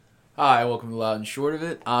Hi, welcome to Loud and Short of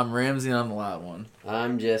It. I'm Ramzi and I'm the loud one.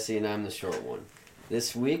 I'm Jesse and I'm the short one.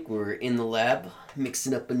 This week we're in the lab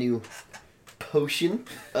mixing up a new potion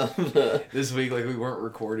of... This week, like we weren't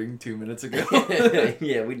recording 2 minutes ago.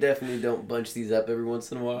 Yeah, we definitely don't bunch these up every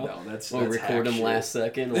once in a while. No, that's Or that's record them shit. last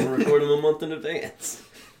second, or record them a month in advance.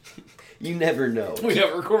 You never know. We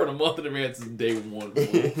haven't recorded a month in advance since day one.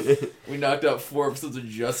 We knocked out 4 episodes of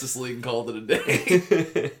Justice League and called it a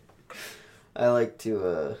day. I like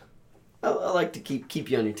to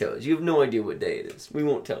keep you on your toes. You have no idea what day it is. We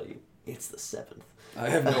won't tell you. It's the 7th. I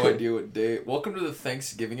have no idea what day. Welcome to the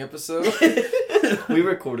Thanksgiving episode. We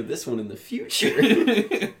recorded this one in the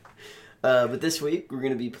future. But this week we're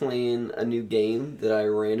going to be playing a new game that I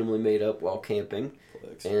randomly made up while camping.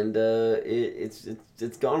 And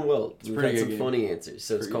it's gone well. We've had some funny answers.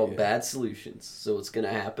 So it's called Bad Solutions. So what's going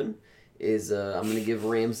to happen is I'm going to give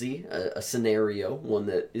Ramzi a scenario, one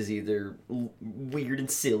that is either weird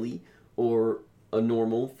and silly or a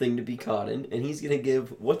normal thing to be caught in, and he's going to give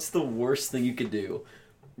what's the worst thing you could do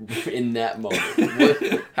in that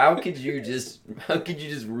moment. How could you just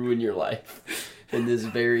ruin your life in this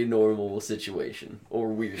very normal situation or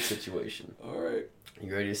weird situation? All right.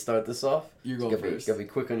 You ready to start this off? You're going first. Gotta be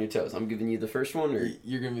quick on your toes. I'm giving you the first one, or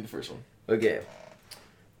you're giving me the first one. Okay.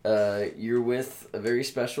 You're with a very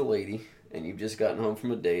special lady, and you've just gotten home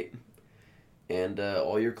from a date, and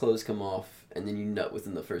all your clothes come off, and then you nut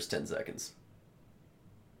within the first 10 seconds.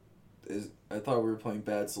 I thought we were playing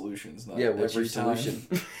Bad Solutions, not what's every your time.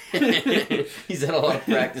 solution? He's had a lot of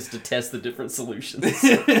practice to test the different solutions.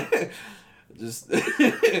 Just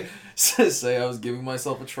say I was giving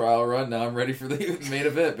myself a trial run. Now I'm ready for the main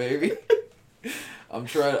event, baby. I'm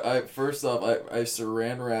trying. First off, I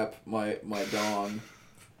saran wrap my dong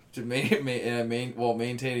to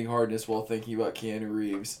maintaining hardness while thinking about Keanu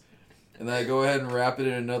Reeves, and then I go ahead and wrap it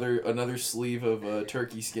in another sleeve of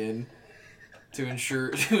turkey skin to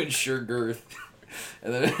ensure girth,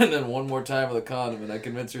 and then one more time with a condom, and I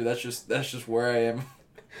convince her that's just where I am.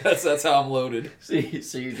 That's how I'm loaded. So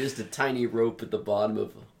you're just a tiny rope at the bottom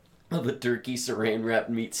of a turkey saran wrapped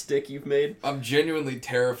meat stick you've made? I'm genuinely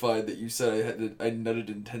terrified that you said I nutted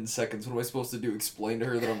in 10 seconds. What am I supposed to do? Explain to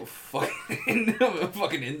her that I'm a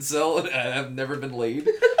fucking incel and I've never been laid?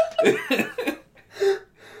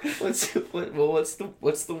 What's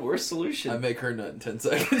the worst solution? I make her nut in 10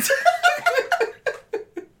 seconds.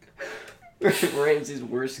 Ramsey's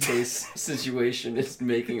worst case situation is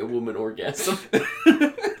making a woman orgasm.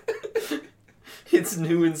 It's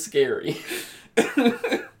new and scary.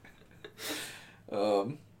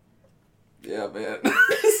 Yeah, man.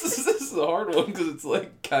 This is a hard one because it's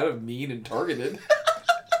like kind of mean and targeted.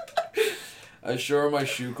 I show her my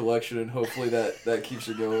shoe collection and hopefully that keeps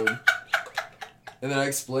her going. And then I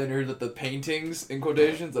explain to her that the paintings, in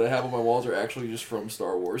quotations, that I have on my walls are actually just from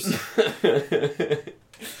Star Wars.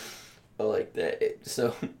 I like that.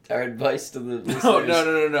 So, our advice to the listeners...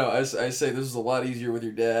 No. I say this is a lot easier with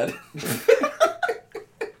your dad.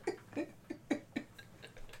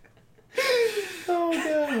 Oh,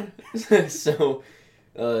 God. So,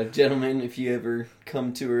 gentlemen, if you ever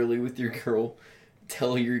come too early with your girl,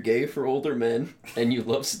 tell her you're gay for older men, and you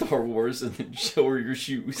love Star Wars, and then show her your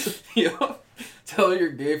shoes. Yo, tell her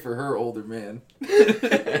you're gay for her older man.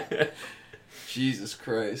 Jesus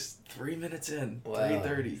Christ. 3 minutes in. Wow.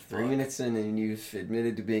 3:30. 3 minutes in and you've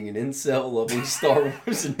admitted to being an incel, loving Star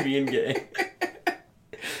Wars, and being gay.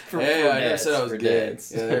 I never said I was gay.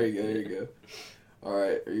 Dads. Yeah, there you go.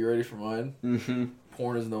 Alright, are you ready for mine? Mm-hmm.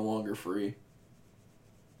 Porn is no longer free.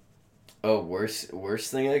 Oh, worst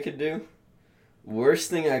thing I could do? Worst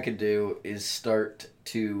thing I could do is start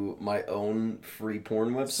to my own free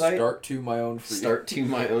porn website. Start to my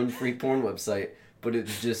own free porn website, but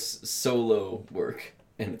it's just solo work.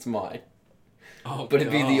 And it's mine. Oh, but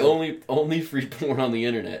it'd be the only free porn on the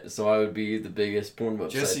internet, so I would be the biggest porn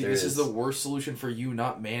website Jesse, there this is the worst solution for you,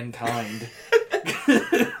 not mankind.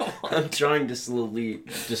 I'm trying to slowly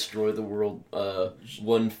destroy the world,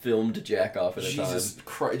 one film to jack off at a time. Jesus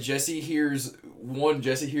Christ. Jesse hears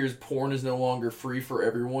porn is no longer free for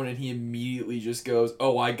everyone, and he immediately just goes,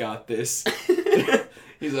 oh, I got this.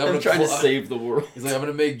 He's like, I'm trying to save the world. He's like, I'm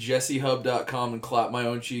going to make jessehub.com and clap my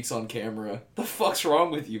own cheeks on camera. The fuck's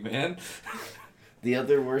wrong with you, man? The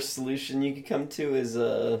other worst solution you could come to is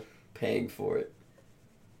paying for it.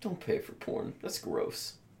 Don't pay for porn. That's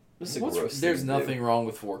gross. That's gross thing There's to nothing do. wrong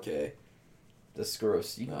with 4K. That's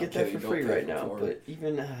gross. You can get that for free right now, but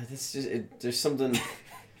even there's something.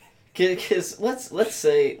 Because let's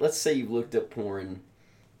say you've looked up porn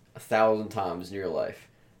 1,000 times in your life.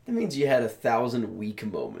 That means you had 1,000 weak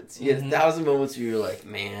moments. You had 1,000 moments where you're like,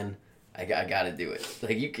 man, I gotta do it.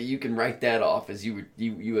 Like, you can write that off as you had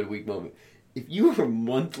a weak moment. If you have a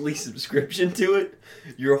monthly subscription to it,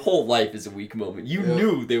 your whole life is a weak moment. You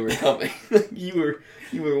knew they were coming. you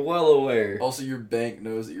were well aware. Also, your bank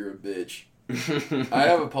knows that you're a bitch. I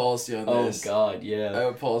have a policy on this. Oh God, yeah. I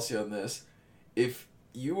have a policy on this. If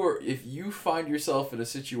you find yourself in a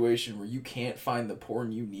situation where you can't find the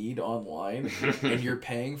porn you need online and you're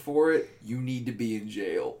paying for it, you need to be in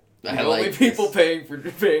jail. The only people paying for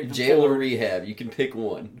jail or rehab. You can pick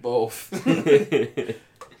one. Both.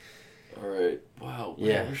 All right. Wow.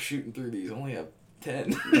 Yeah. We're shooting through these. I only have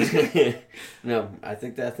 10. No, I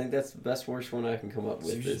think that's the best worst one I can come up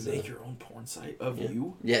with. So you just make your own porn site of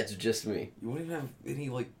you? Yeah, it's just me. You won't even have any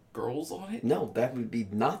like girls on it? No, that would be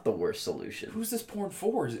not the worst solution. Who's this porn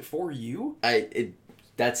for? Is it for you?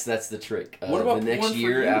 That's the trick. What about the next porn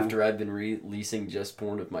year for you? after I've been releasing just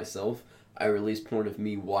porn of myself, I release porn of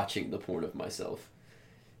me watching the porn of myself.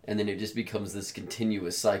 And then it just becomes this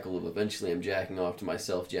continuous cycle of eventually I'm jacking off to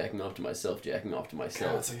myself, jacking off to myself, jacking off to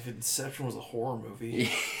myself. God, it's like if Inception was a horror movie.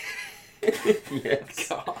 Yes.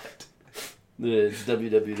 God. It's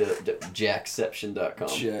www.jackception.com.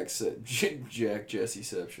 Jack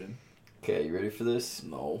Jesseception. Okay, you ready for this?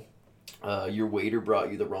 No. Your waiter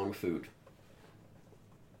brought you the wrong food.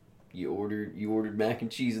 You ordered mac and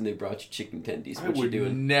cheese and they brought you chicken tendies. What you doing? I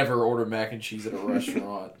would never order mac and cheese at a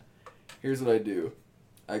restaurant. Here's what I do.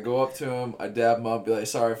 I go up to him, I dab him up, be like,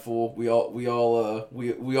 "Sorry, fool. We all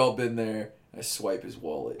been there." I swipe his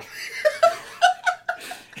wallet.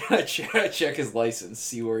 I check his license,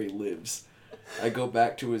 see where he lives. I go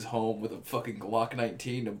back to his home with a fucking Glock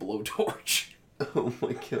 19 and blowtorch. Oh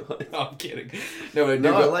my God. No, I'm kidding. No, I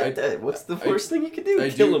like that. What's the worst thing you can do?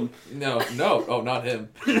 Kill him. No. Oh, not him.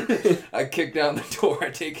 I kick down the door.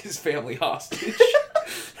 I take his family hostage.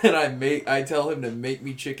 And I tell him to make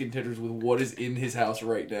me chicken tenders with what is in his house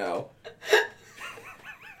right now.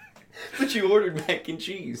 But you ordered mac and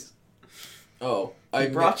cheese. Oh. I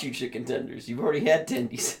brought you chicken tenders. You've already had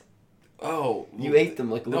tendies. Oh. You ate them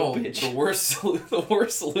like a little bitch. The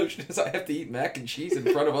worst solution is I have to eat mac and cheese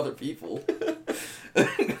in front of other people.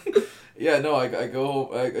 Yeah, no, I go home,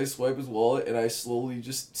 I swipe his wallet, and I slowly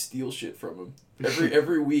just steal shit from him.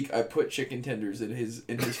 Every week, I put chicken tenders in his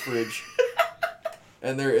fridge.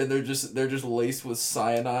 And they're just laced with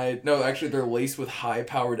cyanide. No, actually, they're laced with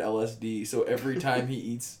high-powered LSD. So every time he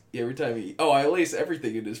eats, I lace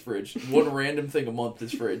everything in his fridge. One random thing a month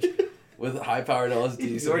is fridge with high-powered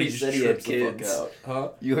LSD. You so already he said he had kids. The fuck out. Huh?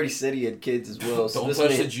 You already said he had kids as well. So Don't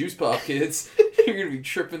touch the juice pop, kids. You're gonna be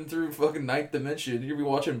tripping through fucking ninth dimension. You're gonna be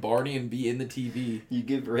watching Barney and be in the TV. You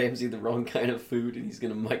give Ramsey the wrong kind of food, and he's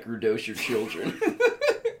gonna microdose your children.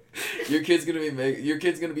 Your kid's gonna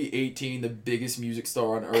be 18, the biggest music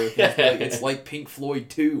star on earth. It's like Pink Floyd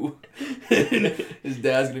 2. His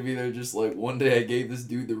dad's gonna be there just like, one day I gave this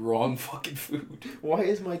dude the wrong fucking food. Why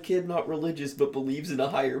is my kid not religious but believes in a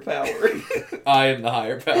higher power? I am the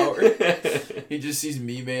higher power. He just sees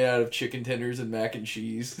me made out of chicken tenders and mac and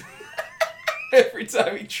cheese. Every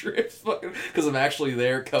time he trips, fucking, because I'm actually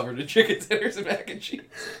there covered in chicken tenders and mac and cheese.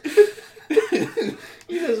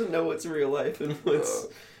 He doesn't know what's real life and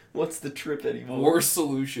what's the trip anymore. Worst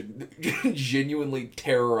solution. Genuinely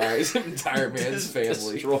terrorize an entire man's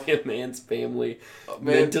family. Destroy a man's family,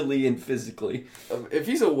 mentally and physically. If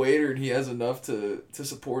he's a waiter and he has enough to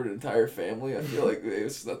support an entire family, I feel like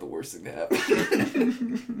it's not the worst thing to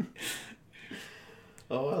happen.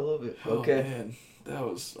 Oh, I love it. Oh, okay. Man. That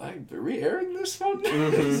was... Are we airing this one?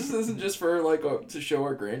 Mm-hmm. This isn't just for, to show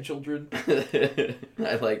our grandchildren.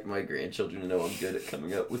 I like my grandchildren to know I'm good at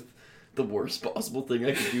coming up with the worst possible thing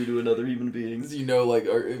I can do to another human being. You know,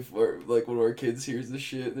 if one of our kids hears this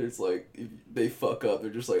shit, there's if they fuck up,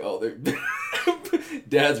 they're just like, oh, they're...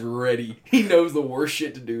 Dad's ready. He knows the worst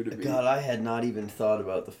shit to do to me. God, I had not even thought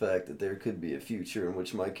about the fact that there could be a future in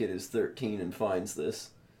which my kid is 13 and finds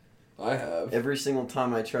this. I have. Every single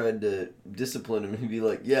time I tried to discipline him, he'd be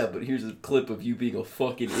like, yeah, but here's a clip of you being a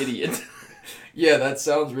fucking idiot. Yeah, that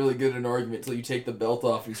sounds really good in an argument until you take the belt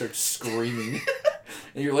off and you start screaming.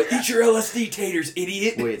 And you're like, eat your LSD taters,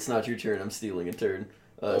 idiot! Wait, it's not your turn. I'm stealing a turn.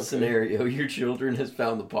 Okay. Scenario, your children has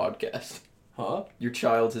found the podcast. Huh? Your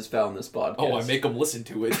child has found this podcast. Oh, I make them listen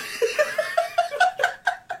to it.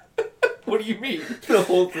 What do you mean? The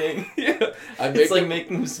whole thing. Yeah. It's like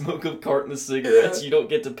making them smoke a carton of cigarettes. Yeah. You don't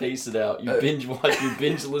get to pace it out. You binge watch. You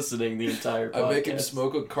binge listening the entire podcast. I make him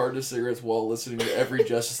smoke a carton of cigarettes while listening to every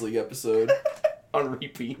Justice League episode. On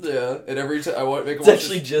repeat. Yeah, and every time I want to make him watch... It's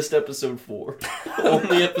actually just episode 4.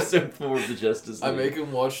 Only episode 4 of the Justice League. I make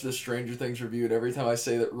him watch the Stranger Things review, and every time I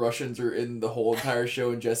say that Russians are in the whole entire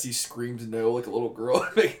show and Jesse screams no like a little girl, I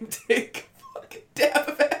make him take fucking dab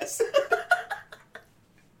of acid.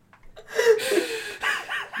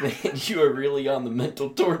 Man, you are really on the mental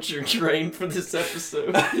torture train for this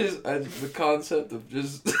episode. The concept of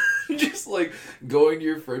just like going to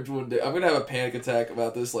your fridge one day. I'm gonna have a panic attack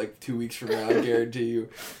about this like 2 weeks from now. I guarantee you.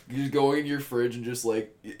 Just going to your fridge and just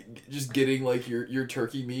getting like your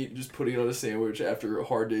turkey meat and just putting it on a sandwich after a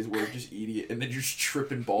hard day's work, just eating it, and then you're just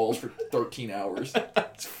tripping balls for 13 hours.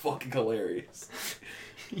 It's fucking hilarious.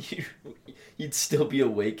 You'd still be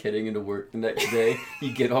awake heading into work the next day.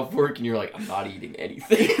 You get off work and you're like, I'm not eating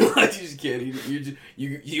anything. You just can't eat.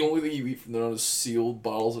 The only thing you eat from then on is sealed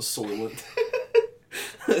bottles of Soylent.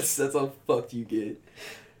 that's how fucked you get.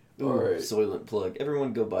 All right. Soylent plug.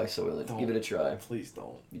 Everyone go buy Soylent. Don't. Give it a try. Please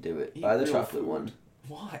don't. You do it. Eat buy the real chocolate food. one.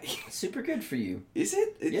 Why? It's super good for you. Is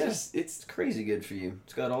it? It's It's crazy good for you.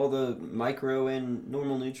 It's got all the micro and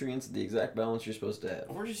normal nutrients, the exact balance you're supposed to have.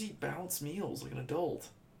 Or just eat balanced meals like an adult.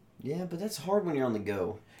 Yeah, but that's hard when you're on the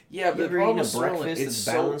go. Yeah, You but ever eaten a breakfast that's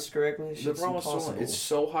balanced correctly? The problem with Soylent, it's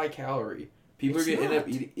so high calorie. People It's are gonna end up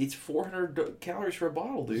not. eating. It's 400 calories for a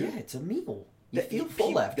bottle, dude. Yeah, it's a meal. You That- feel you-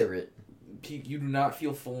 full after it. You do not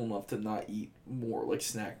feel full enough to not eat more, like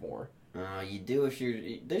snack more. You do if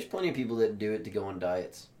you're... There's plenty of people that do it to go on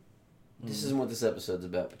diets. This isn't what this episode's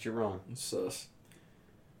about, but you're wrong. It's sus.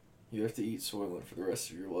 You have to eat Soylent for the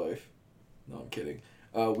rest of your life. No, I'm kidding.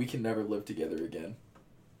 We can never live together again.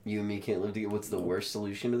 You and me can't live together. What's the worst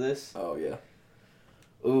solution to this? Oh, yeah.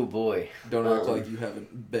 Oh, boy. Don't act like you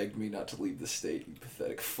haven't begged me not to leave the state, you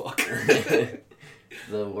pathetic fuck.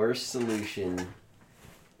 The worst solution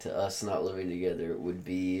to us not living together would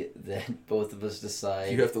be that both of us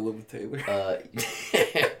decide... You have to live with Taylor.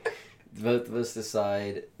 Both of us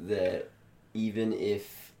decide that even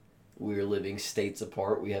if we're living states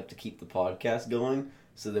apart, we have to keep the podcast going.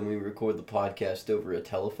 So then we record the podcast over a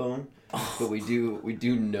telephone. But we do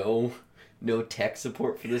no tech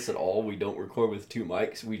support for this at all. We don't record with two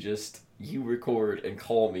mics. You record and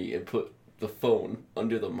call me and put the phone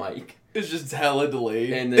under the mic. It's just hella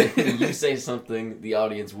delayed. And then you say something, the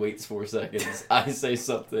audience waits 4 seconds. I say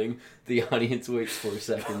something, the audience waits 4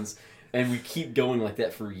 seconds. And we keep going like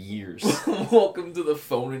that for years. Welcome to the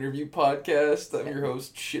Phone Interview Podcast. I'm your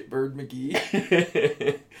host, Shitbird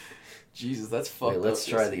McGee. Jesus, that's fucked up. Let's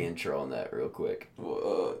try the intro on that real quick.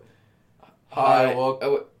 Hi,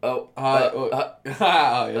 welcome.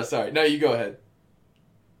 Sorry. No, you go ahead.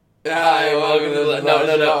 Hi, welcome to the...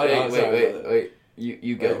 No. Wait.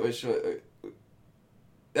 You go.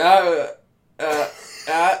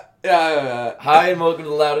 Hi, and welcome to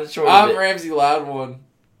the Loud and Short. I'm Ramzi Loud One.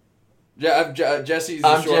 I'm Jesse's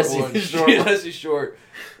the short Jesse one. the short one. Jesse's short.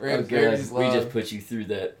 Ramzi's We loud. just put you through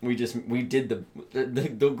that. We did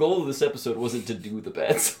the goal of this episode wasn't to do the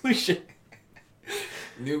bad solution.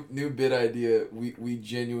 New bit idea. We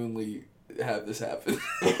genuinely have this happen.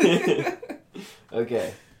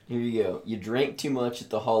 Okay, here you go. You drank too much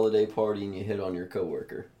at the holiday party and you hit on your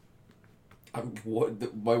coworker.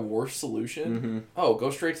 My worst solution? Mm-hmm. Oh,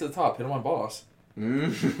 go straight to the top. Hit on my boss. You're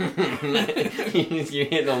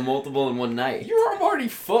hitting on multiple in one night. I'm already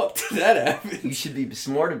fucked. That happened. You should be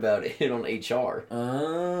smart about it. Hit on HR.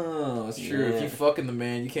 Oh, that's true. Yeah. If you fucking the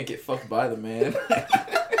man, you can't get fucked by the man.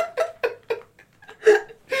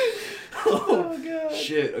 Oh god.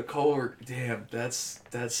 Shit, a coworker. Damn, that's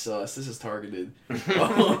sus. This is targeted.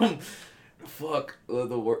 Fuck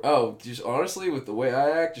the work. Oh, just honestly, with the way I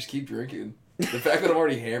act, just keep drinking. The fact that I'm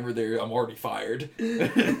already hammered there, I'm already fired. I'm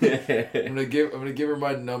gonna give her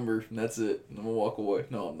my number, and that's it. And I'm gonna walk away.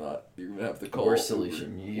 No, I'm not. You're gonna have to call. Worst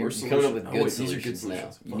solution. You're coming up with good solutions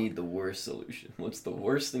now. You need the worst solution. What's the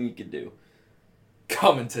worst thing you could do?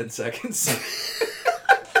 Come in 10 seconds.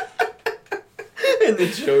 And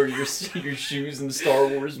then show her your shoes and Star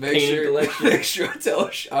Wars painting collection. Make sure I tell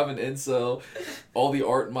her I'm an incel. All the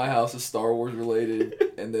art in my house is Star Wars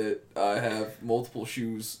related, and that I have multiple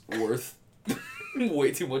shoes worth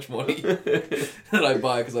way too much money that I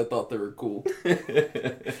buy because I thought they were cool.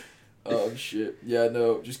 Oh shit! Yeah,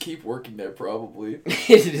 no, just keep working there. Probably.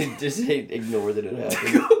 Just ignore that it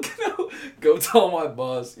happened. Go tell my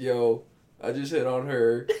boss, yo, I just hit on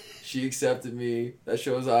her. She accepted me. That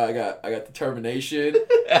shows I got determination.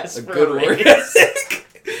 That's a good work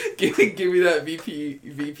ethic. Give me that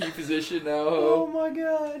VP position now, ho. Oh my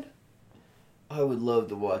god. I would love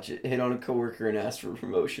to watch it. Hit on a coworker and ask for a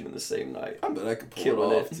promotion in the same night. I bet I could pull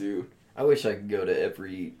Killing it off, too. I wish I could go to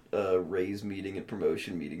every raise meeting and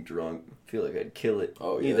promotion meeting drunk. I feel like I'd kill it.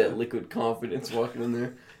 Oh, yeah. Need that liquid confidence walking in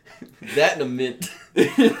there. That and a mint.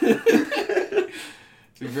 To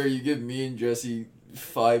be fair, you give me and Jesse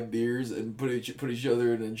 5 beers and put each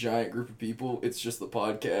other in a giant group of people. It's just the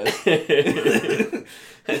podcast.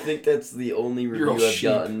 I think that's the only review I've sheep.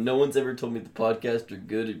 gotten. No one's ever told me the podcasts are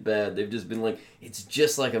good or bad. They've just been like, it's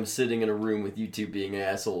just like I'm sitting in a room with you two being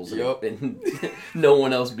assholes and no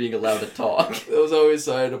one else being allowed to talk. That was always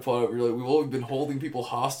sided upon it. We're like, we've only been holding people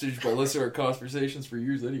hostage by listening to our conversations for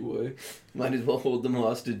years anyway. Might as well hold them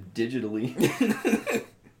hostage digitally.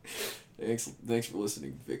 Thanks for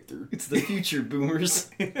listening, Victor. It's the future,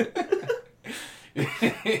 boomers.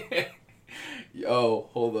 Yo,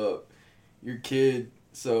 hold up. Your kid,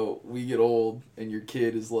 so we get old, and your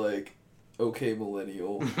kid is like, okay,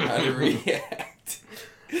 millennial, how to react?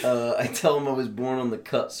 I tell him I was born on the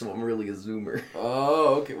cut, so I'm really a zoomer.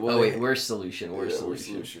 Oh, okay. Well, wait, worst solution.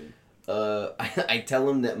 I tell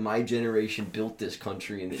him that my generation built this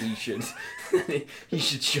country and that he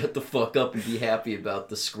should shut the fuck up and be happy about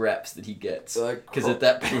the scraps that he gets. Because at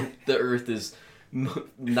that point, the Earth is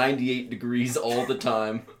 98 degrees all the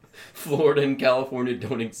time. Florida and California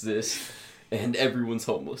don't exist. And everyone's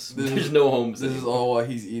homeless. There's no homes This is all while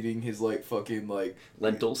he's eating his, like, fucking, like...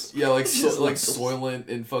 lentils? Yeah, like, Soylent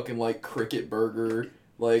and fucking, like, cricket burger,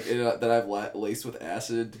 like, that I've laced with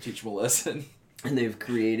acid to teach him a lesson. And they've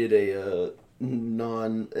created a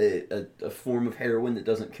form of heroin that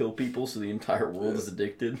doesn't kill people, so the entire world is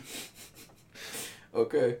addicted.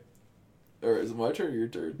 Okay. Alright, is it my turn or your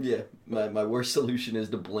turn? Yeah. My worst solution is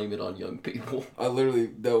to blame it on young people. That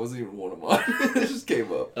wasn't even one of mine. It just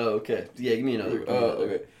came up. Oh, okay. Yeah, give me another.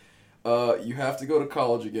 Okay. You have to go to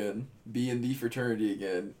college again, be in the fraternity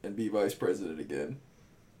again, and be vice president again.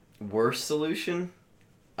 Worst solution?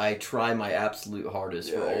 I try my absolute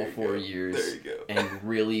hardest for all 4 years. There you go. And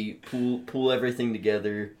really pull everything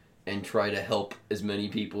together and try to help as many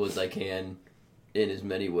people as I can in as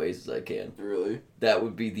many ways as I can. Really? That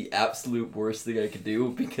would be the absolute worst thing I could do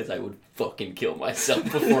because I would fucking kill myself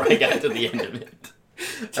before I got to the end of it.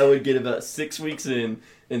 I would get about 6 weeks in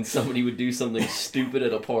and somebody would do something stupid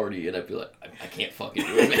at a party and I'd be like, I can't fucking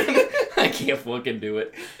do it, man. I can't fucking do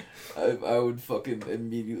it. I would fucking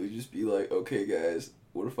immediately just be like, okay, guys,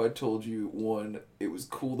 what if I told you, one, it was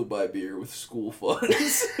cool to buy beer with school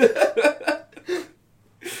funds?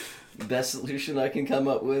 The best solution I can come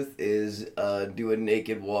up with is do a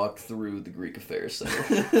naked walk through the Greek Affairs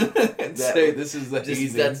Center. And say this is the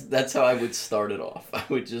hazing. That's how I would start it off. I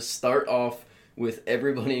would just start off with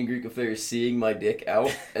everybody in Greek Affairs seeing my dick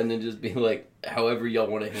out and then just be like, however y'all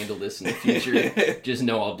want to handle this in the future, just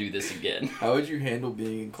know I'll do this again. How would you handle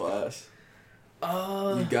being in class?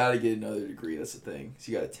 You gotta get another degree, that's the thing.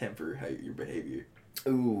 So you gotta temper your behavior.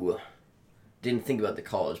 Ooh. Didn't think about the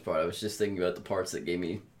college part. I was just thinking about the parts that gave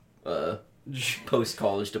me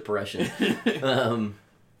post-college depression. I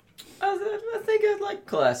think I'd like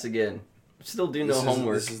class again. Still do no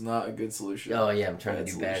homework. This is not a good solution. Oh yeah, I'm trying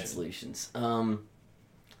to do bad solutions.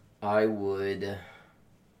 I would...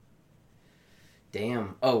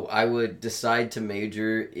 Damn. Oh, I would decide to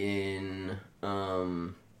major in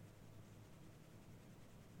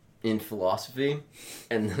philosophy,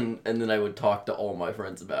 and then I would talk to all my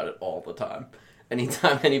friends about it all the time.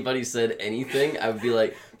 Anytime anybody said anything, I would be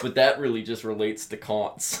like, but that really just relates to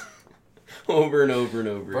Kant's. Over and over and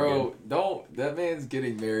over again. Bro, that man's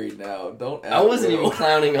getting married now. Don't act I wasn't even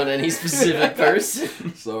clowning on any specific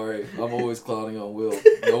person. Sorry, I'm always clowning on Will.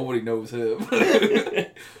 Nobody knows him.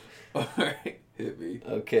 Alright, hit me.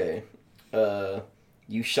 Okay.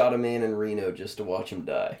 You shot a man in Reno just to watch him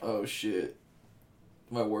die. Oh shit.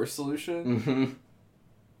 My worst solution? Mm-hmm.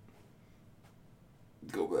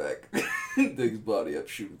 Go back. Dig his body up,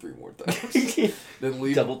 shoot him 3 more times. Then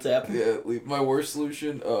leave. Double tap? Yeah, leave. My worst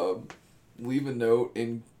solution, leave a note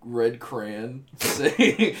in red crayon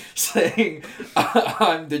saying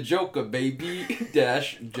I'm the Joker, baby,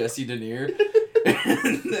 dash Jesse Denier.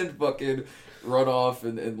 And then fucking run off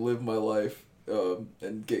and live my life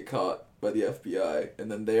and get caught by the FBI.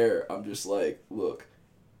 And then there, I'm just like, look,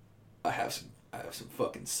 I have some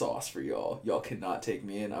fucking sauce for y'all. Y'all cannot take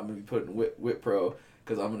me in. I'm going to be put in Whip Pro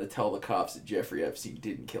because I'm going to tell the cops that Jeffrey Epstein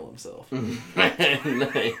didn't kill himself. Nice.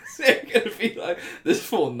 They're going to be like, this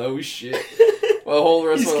fool knows shit. My whole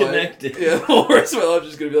rest He's of my connected. life. Yeah, the whole rest of my life is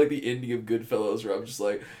just going to be like the ending of Goodfellas where I'm just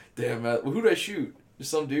like, damn, man, who did I shoot? Just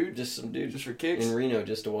some dude? Just some dude. Just for kicks? In Reno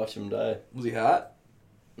just to watch him die. Was he hot?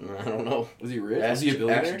 I don't know. Was he rich? Was he a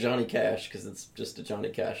billionaire? Ask Johnny Cash, because it's just a Johnny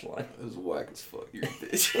Cash line. It was whack as fuck. You're a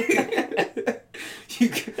bitch.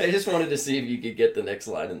 I just wanted to see if you could get the next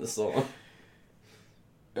line in the song.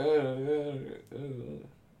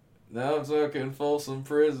 Now I'm talking Folsom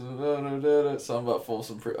Prison. Something about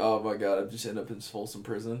Folsom Prison. Oh my god, I just end up in Folsom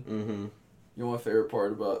Prison. Mm-hmm. You know what my favorite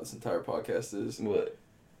part about this entire podcast is? What?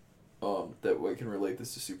 that we can relate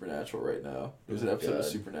this to Supernatural right now. There's an episode of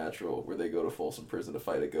Supernatural where they go to Folsom Prison to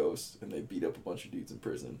fight a ghost, and they beat up a bunch of dudes in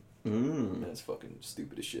prison. And it's fucking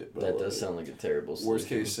stupid as shit. But that does sound like a terrible solution. Worst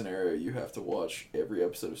case scenario, you have to watch every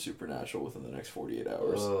episode of Supernatural within the next 48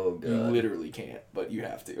 hours. Oh, God. You literally can't, but you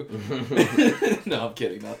have to. No, I'm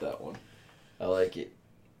kidding. Not that one. I like it.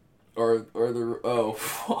 Or the... Oh,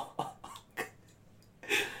 fuck.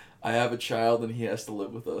 I have a child and he has to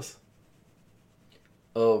live with us.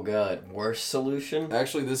 Oh, God. Worst solution?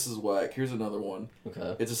 Actually, this is whack. Here's another one.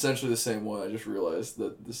 Okay. It's essentially the same one. I just realized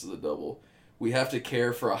that this is a double. We have to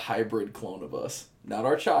care for a hybrid clone of us. Not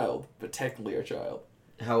our child, but technically our child.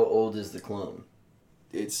 How old is the clone?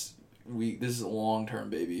 This is a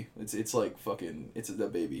long-term baby. It's like fucking... It's a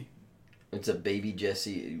baby. It's a baby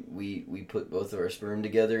Jesse. We put both of our sperm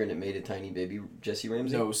together and it made a tiny baby Jesse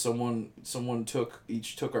Ramsey? No, someone took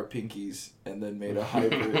our pinkies and then made a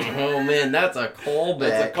hybrid. Oh man, that's a callback.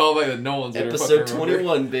 That's a callback that no one's ever Episode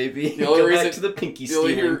 21, baby. The only reason, back to the pinky the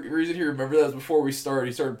only stealing. reason he remembered that was before we started.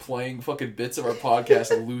 He started playing fucking bits of our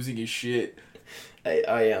podcast and losing his shit.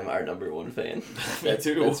 I am our number one fan. Me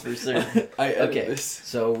too. That's for certain. Okay, this.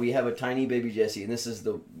 So we have a tiny baby Jesse, and this is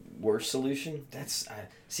the worst solution.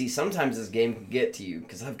 See, sometimes this game can get to you,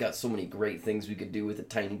 because I've got so many great things we could do with a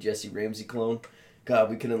tiny Jesse Ramsey clone. God,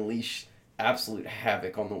 we could unleash absolute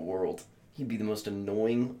havoc on the world. He'd be the most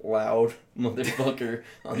annoying, loud motherfucker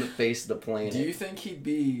on the face of the planet. Do you think he'd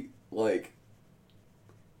be, like...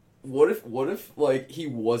 What if like, he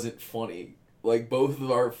wasn't funny? Like, both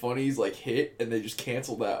of our funnies, like, hit, and they just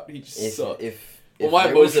canceled out. He just sucked. If my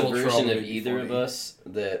there was a emotional version trauma of made me either funny. of us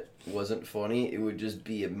that wasn't funny, it would just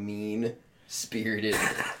be a mean-spirited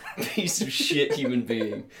piece of shit human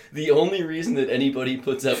being. The only reason that anybody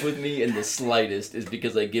puts up with me in the slightest is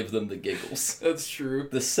because I give them the giggles. That's true.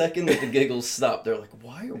 The second that the giggles stop, they're like,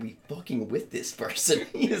 why are we fucking with this person?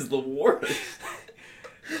 He is the worst.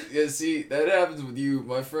 Yeah, see, that happens with you.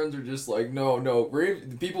 My friends are just like, no,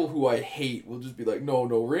 the people who I hate will just be like, no,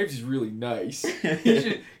 Ramsey's really nice.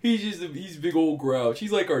 He's a big old grouch.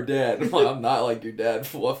 He's like our dad. I'm like, I'm not like your dad. I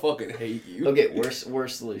fucking hate you. Okay,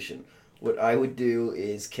 worst solution. What I would do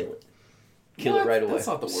is kill it. Kill it right away. That's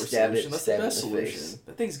not the worst Stab solution. it, That's stab the best it in the solution. face.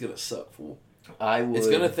 That thing's gonna suck, fool. It's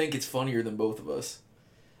gonna think it's funnier than both of us.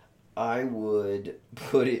 I would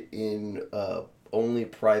put it in only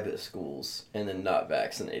private schools and then not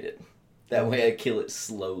vaccinate it. That way I kill it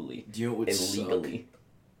slowly. Do you know what would and suck? legally.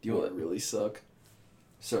 Do you know what would really suck?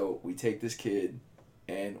 So we take this kid,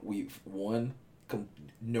 and we've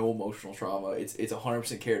no emotional trauma. It's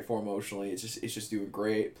 100% cared for emotionally. It's just doing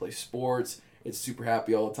great. Plays sports. It's super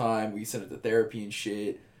happy all the time. We send it to therapy and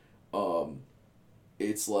shit.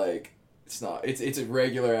 It's like it's a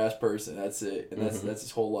regular ass person. That's it, and that's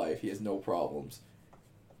his whole life. He has no problems.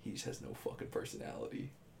 He just has no fucking personality.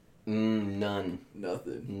 None.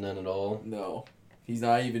 Nothing. None at all. No. He's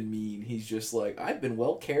not even mean. He's just like, I've been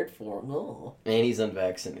well cared for. No. And he's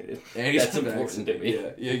unvaccinated. And he's That's important to me.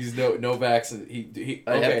 Yeah. He's no vaccine.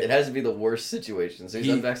 It has to be the worst situation. So he's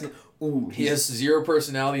unvaccinated. Ooh, he has zero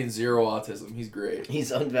personality and zero autism. He's great. He's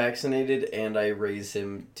unvaccinated, and I raise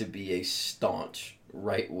him to be a staunch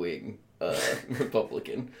right-wing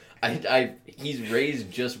Republican. He's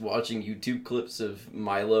raised just watching YouTube clips of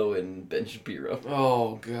Milo and Ben Shapiro.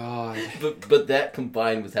 Oh God! But that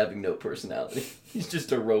combined with having no personality, he's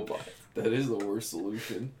just a robot. That is the worst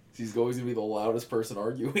solution. He's always gonna be the loudest person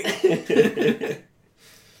arguing.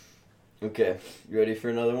 Okay, you ready for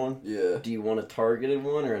another one? Yeah. Do you want a targeted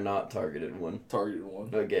one or a not targeted one? Targeted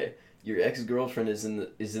one. Okay. Your ex-girlfriend is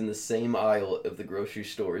in the same aisle of the grocery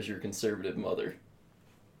store as your conservative mother.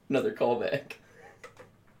 Another callback.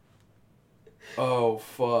 Oh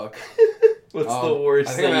fuck! What's the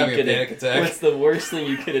worst I think I'm having a panic attack. What's the worst thing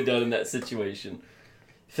you could have done in that situation?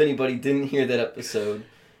 If anybody didn't hear that episode,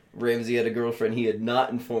 Ramsey had a girlfriend he had not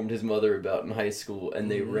informed his mother about in high school, and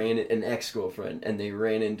they an ex-girlfriend, and they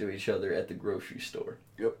ran into each other at the grocery store.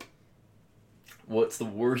 Yep. What's the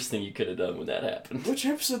worst thing you could have done when that happened? Which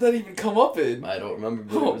episode did that even come up in? I don't remember,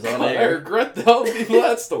 but it was on God, air. I regret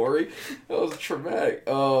that story. That was traumatic.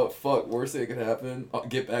 Fuck, worst thing that could happen.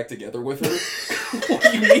 Get back together with her. What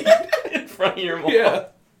do you mean? In front of your mom. Yeah.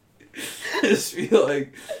 Just be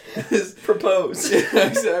like... Propose. Yeah,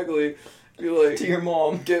 exactly. Be like... To your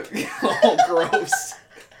mom. Oh, gross.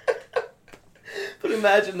 But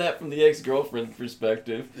imagine that from the ex-girlfriend's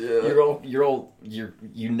perspective. Yeah.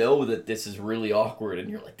 You know that this is really awkward, and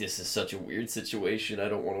you're like, this is such a weird situation. I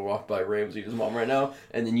don't want to walk by Ramsey and his mom right now.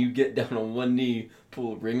 And then you get down on one knee,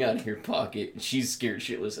 pull a ring out of your pocket, and she's scared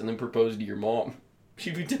shitless, and then propose to your mom.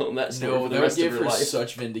 She'd be telling that story for the rest of her life.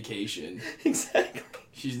 Such vindication. Exactly.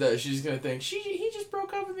 She's gonna think he just broke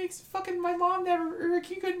broke up with me because fucking my mom never, or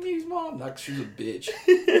he couldn't meet his mom. Not 'cause she's a bitch.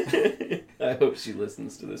 I hope she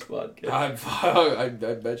listens to this podcast. I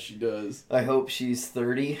bet she does. I hope she's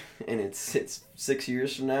 30, and it's 6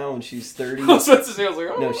 years from now, and she's 30. I was about to say, I was like,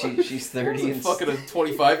 oh. No, she's 30 and fucking a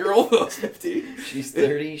 25-year-old. I was 15. She's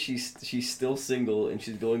 30. She's still single, and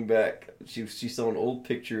she's going back. She saw an old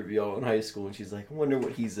picture of y'all in high school, and she's like, I wonder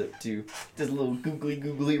what he's up to. Does a little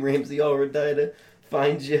googly Ramzi Alredida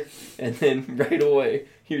find you, and then right away,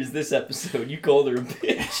 here's this episode. You called her a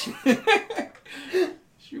bitch.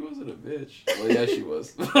 She wasn't a bitch. Well, yeah, she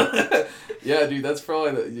was. Yeah, dude, that's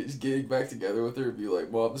probably just getting back together with her and be like,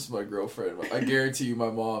 Mom, this is my girlfriend. I guarantee you my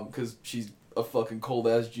mom, because she's a fucking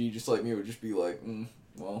cold-ass G just like me, would just be like,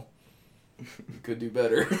 well, you could do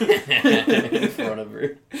better. In front of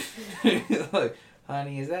her. Like,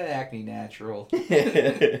 honey, is that acne natural?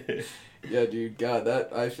 Yeah, dude, God,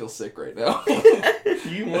 I feel sick right now.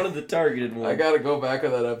 You wanted the targeted one. I gotta go back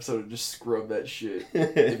on that episode and just scrub that shit.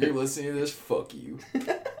 If you're listening to this, fuck you.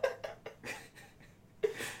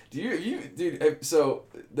 Dude, so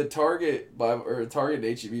the Target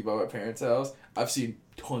H-E-B by my parents' house, I've seen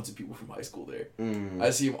tons of people from high school there. I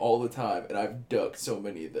see them all the time, and I've ducked so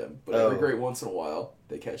many of them. But every great once in a while,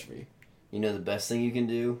 they catch me. You know the best thing you can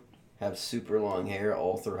do? Have super long hair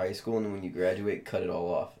all through high school, and then when you graduate, cut it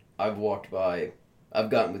all off. I've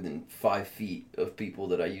gotten within 5 feet of people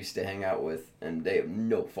that I used to hang out with, and they have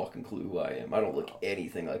no fucking clue who I am. I don't look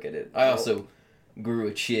anything like I did. I also grew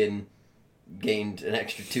a chin, gained an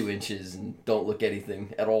extra 2 inches, and don't look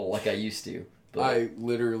anything at all like I used to. But I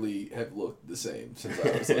literally have looked the same since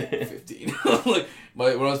I was like 15. Like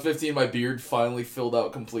when I was 15, my beard finally filled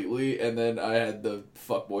out completely, and then I had the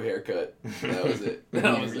fuckboy haircut. That was it.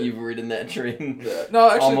 You've ridden that train. Yeah. No,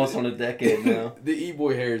 actually, almost on a decade now. The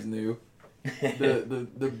e-boy hair is new.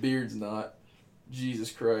 The beard's not. Jesus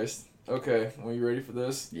Christ. Okay, are you ready for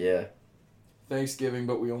this? Yeah. Thanksgiving,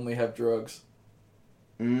 but we only have drugs.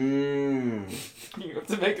 You have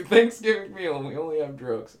to make a Thanksgiving meal, and we only have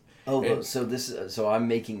drugs. Oh, so I'm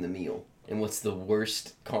making the meal, and what's the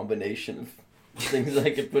worst combination of things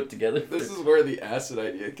I could put together? This is where the acid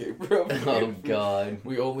idea came from. Oh God!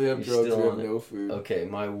 We only have drugs. We have no food. Okay,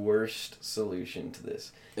 my worst solution to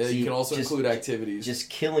this. See, you can also include activities.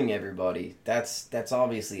 Just killing everybody. That's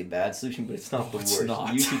obviously a bad solution, but it's not the worst.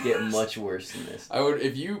 Not. You could get much worse than this. I would,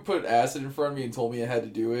 if you put acid in front of me and told me I had to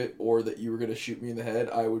do it, or that you were gonna shoot me in the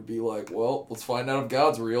head, I would be like, well, let's find out if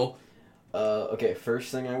God's real. Okay, first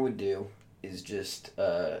thing I would do is just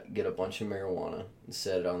get a bunch of marijuana and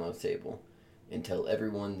set it on the table and tell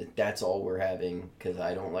everyone that that's all we're having because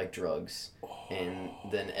I don't like drugs. And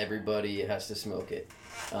then everybody has to smoke it.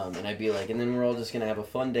 And I'd be like, and then we're all just going to have a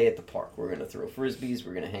fun day at the park. We're going to throw frisbees.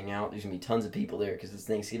 We're going to hang out. There's going to be tons of people there because it's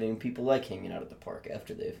Thanksgiving. People like hanging out at the park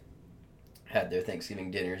after they've had their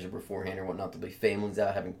Thanksgiving dinners or beforehand or whatnot. There'll be families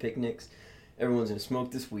out having picnics. Everyone's going to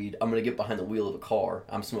smoke this weed. I'm going to get behind the wheel of a car.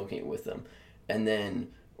 I'm smoking it with them. And then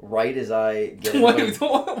right as everybody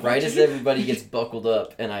gets buckled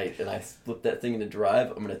up and I flip that thing into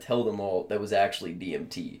drive, I'm going to tell them all that was actually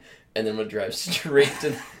DMT. And then I'm going to drive straight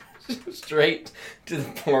to the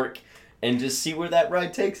park and just see where that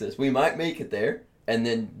ride takes us. We might make it there and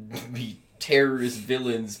then be terrorist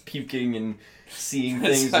villains puking and seeing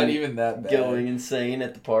things not even that bad. Going insane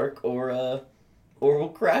at the park, or we'll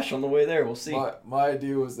crash on the way there. We'll see. My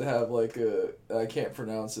idea was to have like I can't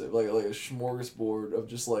pronounce it, like a smorgasbord of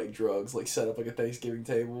just like drugs, like set up like a Thanksgiving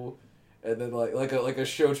table, and then like a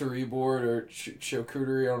charcuterie board or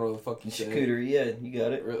charcuterie. I don't know what the fuck you say. Charcuterie, yeah, you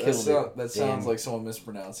got it. That sounds like someone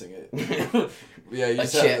mispronouncing it. Yeah, you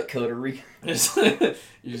just have charcuterie. You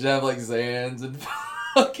just have like Zans and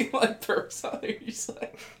fucking like perks on there. Just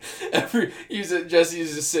like Jesse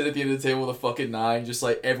used to sit at the end of the table with a fucking 9, just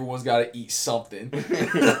like everyone's got to eat something.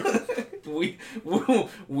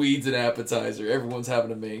 Weeds an appetizer. Everyone's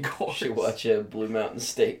having a main course. You should watch Blue Mountain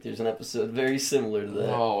State. There's an episode very similar to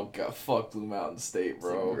that. Oh god, fuck Blue Mountain State,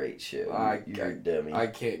 bro. It's a great show. You're a dummy. I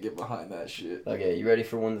can't get behind that shit. Okay, you ready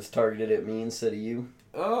for one that's targeted at me instead of you?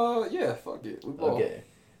 Yeah, fuck it. Okay.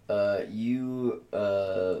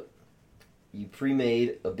 You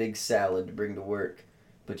pre-made a big salad to bring to work,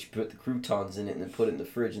 but you put the croutons in it and then put it in the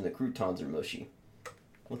fridge and the croutons are mushy.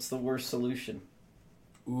 What's the worst solution?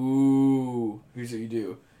 Ooh, here's what you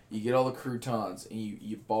do. You get all the croutons and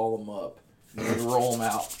you ball them up and you roll them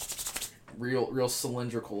out. Real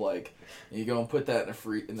cylindrical like. And you go and put that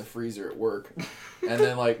in the freezer at work. And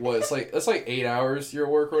then like it's like 8 hours you're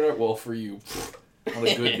at work or whatever. Well, for you, on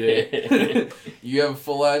a good day. You have a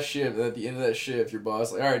full ass shift, and at the end of that shift, your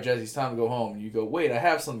boss like, all right, Jesse, it's time to go home. And you go, wait, I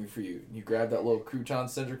have something for you. And you grab that little crouton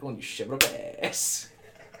cylindrical and you shove it up ass.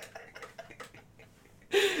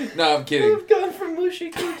 No, I'm kidding. We've gone from mushy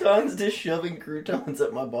croutons to shoving croutons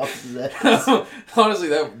up my boss's ass. Honestly,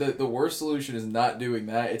 the worst solution is not doing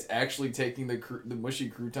that. It's actually taking the mushy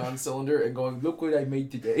crouton cylinder and going, look what I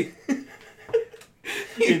made today.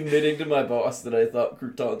 Admitting to my boss that I thought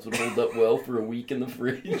croutons would hold up well for a week in the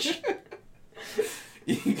fridge.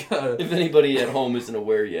 If anybody at home isn't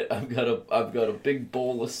aware yet, I've got a big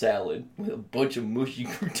bowl of salad with a bunch of mushy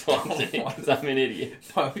croutons in it because I'm an idiot.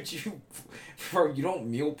 Why would you... Bro, you don't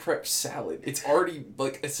meal prep salad. It's already,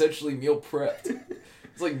 like, essentially meal prepped.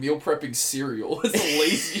 It's like meal prepping cereal. It's the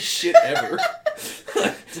laziest shit ever.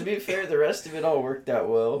 To be fair, the rest of it all worked out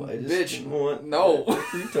well. I just didn't want the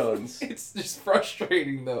croutons. It's just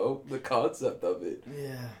frustrating, though, the concept of it.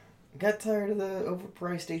 Yeah. I got tired of the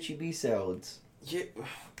overpriced H-E-B salads. Yeah.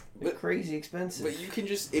 They're crazy expensive. But you can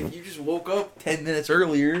just, if you just woke up 10 minutes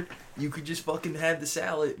earlier, you could just fucking have the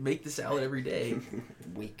salad, make the salad every day.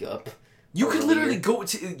 Wake up. You could literally go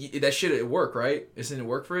to that shit at work, right? It's in the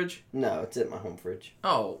work fridge? No, it's in my home fridge.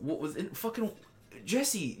 Oh, what was it? Fucking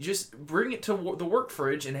Jesse, just bring it to the work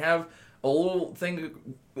fridge and have a little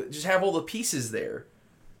thing. Just have all the pieces there.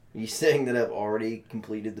 Are you saying that I've already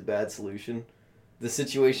completed the bad solution? The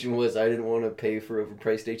situation was I didn't want to pay for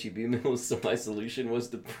overpriced H-E-B meals, so my solution was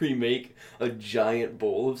to pre-make a giant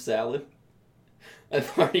bowl of salad.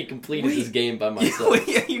 I've already completed this game by myself.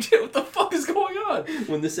 Yeah, you did. What the fuck is going on?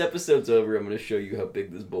 When this episode's over, I'm going to show you how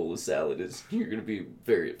big this bowl of salad is. You're going to be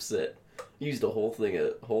very upset. I used a whole thing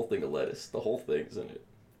of lettuce. The whole thing's in it.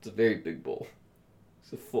 It's a very big bowl.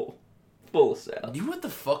 It's a full of salad. You went the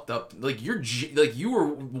fucked up. Like you were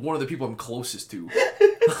one of the people I'm closest to.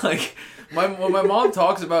 Like when my mom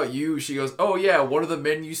talks about you, she goes, "Oh yeah, one of the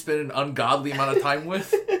men you spend an ungodly amount of time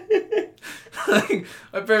with." Like,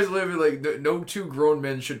 my parents literally like, no two grown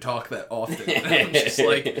men should talk that often. I'm just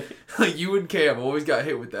like you and Cam always got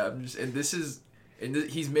hit with that.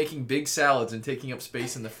 He's making big salads and taking up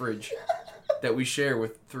space in the fridge that we share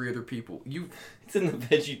with 3 other people. It's in the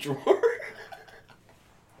veggie drawer.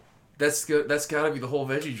 That's good. That's got to be the whole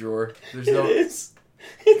veggie drawer. There's no. It is.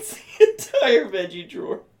 It's the entire veggie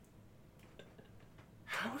drawer.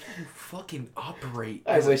 How do you fucking operate?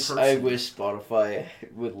 I wish Spotify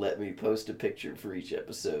would let me post a picture for each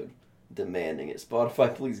episode, demanding it.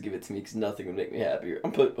 Spotify, please give it to me because nothing would make me happier.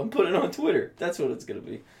 I'm putting it on Twitter. That's what it's gonna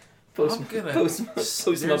be. Post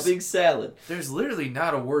my big salad. There's literally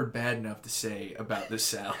not a word bad enough to say about this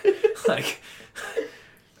salad. Like,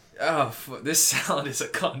 this salad is a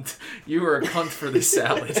cunt. You are a cunt for this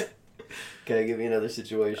salad. Can I give you another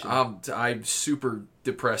situation? I'm super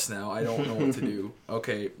depressed now. I don't know what to do.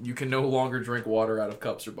 Okay, you can no longer drink water out of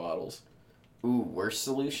cups or bottles. Ooh, worst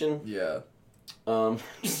solution? Yeah.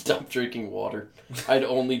 Stop drinking water. I'd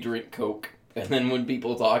only drink Coke. And then when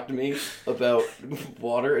people talk to me about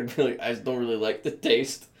water, I'd be like, I just don't really like the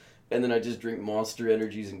taste. And then I just drink Monster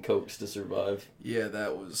Energies and Cokes to survive. Yeah,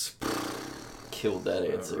 that was... Killed that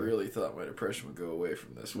answer. I really thought my depression would go away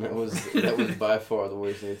from this one. That was by far the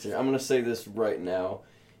worst answer. I'm going to say this right now.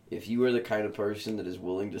 If you are the kind of person that is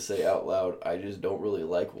willing to say out loud, I just don't really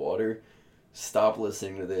like water, stop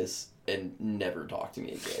listening to this and never talk to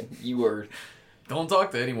me again. You are... Don't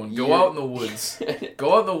talk to anyone. Go out in the woods.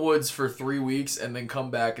 Go out in the woods for 3 weeks and then come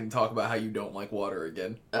back and talk about how you don't like water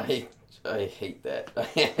again. I hate that.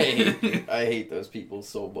 I hate those people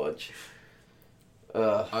so much.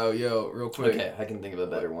 Real quick. Okay, I can think of a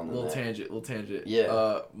better one than little that. tangent.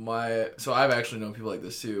 Yeah. So I've actually known people like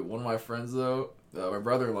this too. One of my friends though, my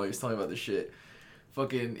brother-in-law, he's telling me about this shit.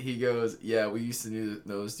 Fucking, he goes, yeah, we used to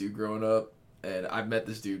know this dude growing up, and I met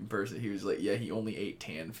this dude in person. He was like, yeah, he only ate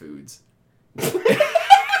canned foods.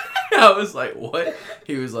 I was like, what?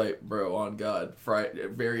 He was like, bro, on God,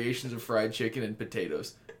 variations of fried chicken and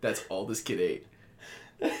potatoes. That's all this kid ate.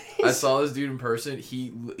 I saw this dude in person.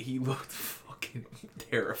 He looked fucking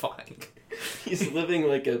terrifying. He's living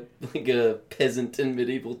like a peasant in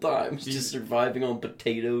medieval times, just surviving on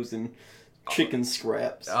potatoes and chicken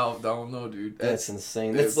scraps. I don't know, dude. That's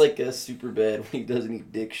insane. That's like a super bad when he doesn't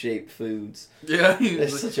eat dick-shaped foods. Yeah,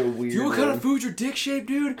 that's such a weird. You know what kind of foods are dick-shaped,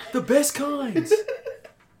 dude? The best kinds.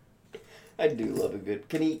 I do love a good...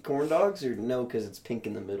 Can he eat corn dogs or no, because it's pink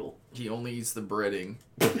in the middle? He only eats the breading.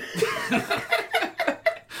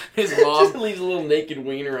 His mom... Just leaves a little naked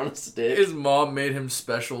wiener on a stick. His mom made him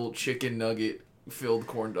special chicken nugget-filled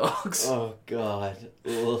corn dogs. Oh, God.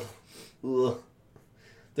 Ugh. Ugh.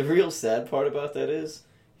 The real sad part about that is,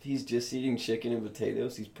 if he's just eating chicken and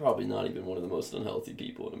potatoes, he's probably not even one of the most unhealthy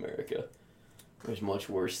people in America. There's much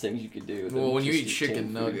worse things you could do. Well, when you eat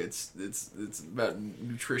chicken nuggets, it's about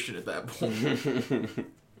nutrition at that point.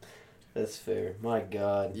 That's fair. My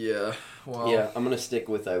God. Yeah. Well. Yeah, I'm gonna stick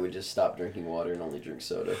with I would just stop drinking water and only drink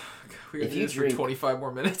soda. We're gonna do this for 25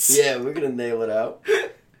 more minutes. Yeah, we're gonna nail it out.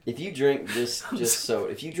 If you drink just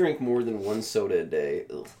soda, if you drink more than one soda a day,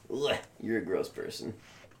 you're a gross person.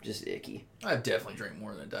 Just icky. I definitely drink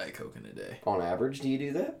more than a Diet Coke in a day. On average, do you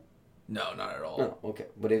do that? No, not at all. Oh, okay.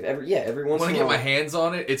 But if every once in a while, when I get my hands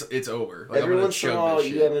on it, it's over. Like, every once in a while,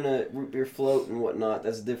 you having a root beer float and whatnot.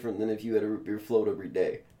 That's different than if you had a root beer float every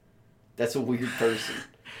day. That's a weird person.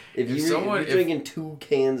 If you're drinking 2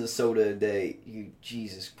 cans of soda a day,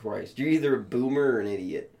 Jesus Christ, you're either a boomer or an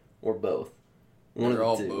idiot, or both. They're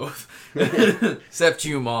all both. Except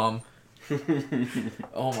you, Mom.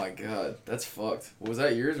 Oh my God, that's fucked. Was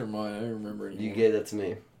that yours or mine? I don't remember anymore. You gave that to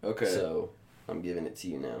me. Okay. So I'm giving it to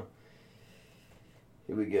you now.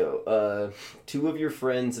 Here we go. 2 of your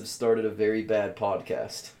friends have started a very bad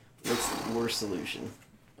podcast. What's the worst solution?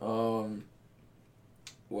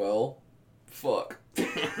 Well, fuck.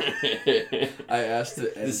 I asked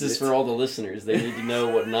to end This is for all the listeners. They need to know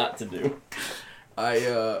what not to do.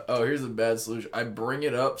 Here's a bad solution. I bring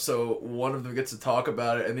it up so one of them gets to talk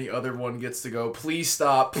about it and the other one gets to go, please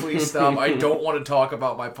stop. I don't want to talk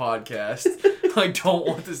about my podcast. I don't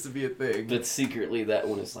want this to be a thing. But secretly that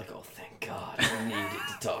one is like, oh, thank God, I needed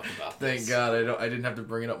to talk about this. Thank God I didn't have to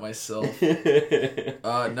bring it up myself.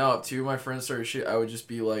 No, if 2 of my friends started shit, I would just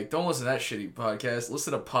be like, don't listen to that shitty podcast.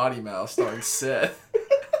 Listen to Potty Mouth starring Seth.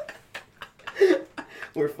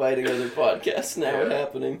 We're fighting other podcasts now. It's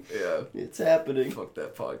happening. Yeah. It's happening. Fuck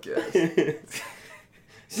that podcast.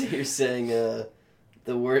 So you're saying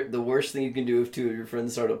the worst thing you can do if 2 of your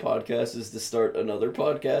friends start a podcast is to start another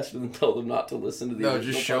podcast and tell them not to listen to the original podcast?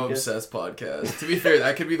 No, just show them Seth's podcast. To be fair,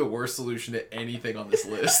 that could be the worst solution to anything on this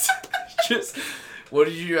list. Just, what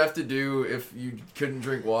did you have to do if you couldn't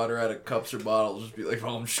drink water out of cups or bottles? Just be like,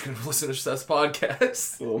 oh, I'm just going to listen to Seth's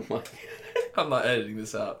podcast. Oh my God. I'm not editing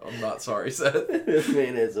this out. I'm not sorry, Seth. This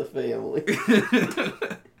man has a family.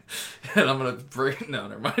 And I'm going to bring... No,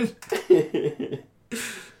 never mind.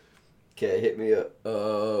 Okay, hit me up.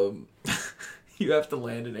 You have to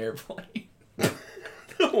land an airplane.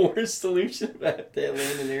 The worst solution about to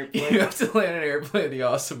land an airplane? You have to land an airplane at the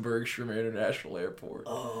Austin Bergstrom International Airport.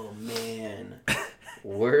 Oh, man.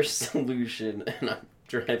 Worst solution, and I'm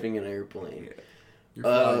driving an airplane. Yeah. You're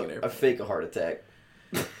flying an airplane. I fake a heart attack.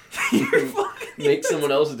 You're fucking... Make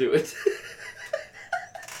someone else do it.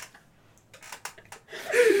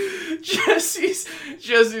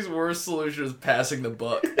 Jesse's worst solution is passing the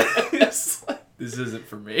buck. It's like, this isn't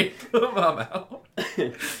for me. I'm out.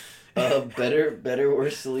 Better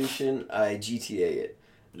worse solution. I GTA it.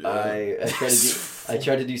 Yeah. I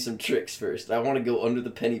try to do some tricks first. I want to go under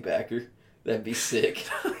the pennybacker. That'd be sick.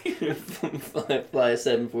 Fly a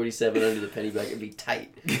 747 under the pennybacker. It'd be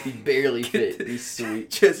tight. It'd barely fit. It'd be sweet.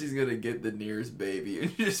 Jesse's gonna get the nearest baby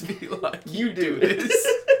and just be like, you do this.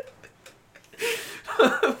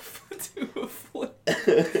 Do a flip.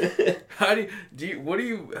 How do you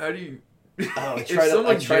I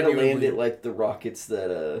try to land it like the rockets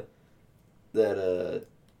that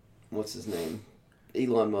what's his name?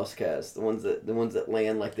 Elon Musk has. The ones that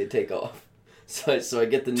land like they take off. So I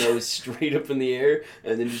get the nose straight up in the air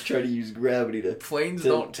and then just try to use gravity to... Planes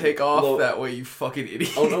don't take off that way, you fucking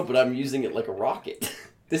idiot. Oh no, but I'm using it like a rocket.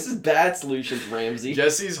 This is bad solutions, Ramzi.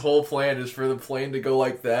 Jesse's whole plan is for the plane to go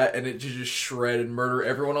like that and it to just shred and murder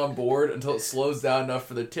everyone on board until it slows down enough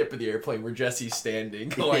for the tip of the airplane where Jesse's standing.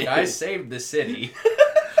 Going, I saved the city.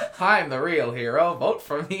 I'm the real hero. Vote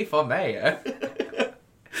for me for mayor.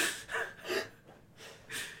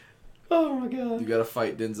 Oh my God. You gotta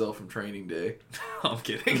fight Denzel from Training Day. I'm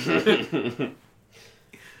kidding.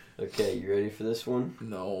 Okay, you ready for this one?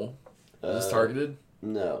 No. Is this targeted?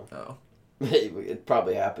 No. Oh. It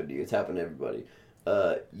probably happened to you. It's happened to everybody.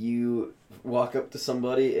 You walk up to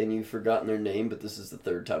somebody and you've forgotten their name, but this is the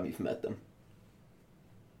 3rd time you've met them.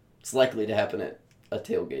 It's likely to happen at a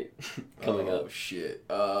tailgate coming up. Oh, shit.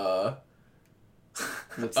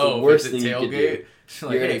 What's the worst thing you could do?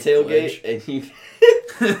 Like, you're at a tailgate and you...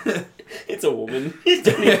 It's a woman.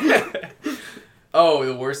 Oh,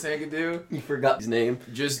 the worst thing I could do? You forgot his name.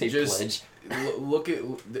 Just look at...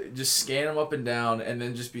 Just scan him up and down and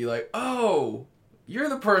then just be like, oh, you're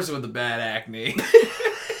the person with the bad acne.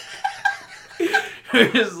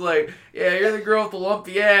 It's like, yeah, you're the girl with the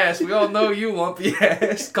lumpy ass. We all know you, lumpy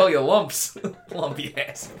ass. Call you lumps. Lumpy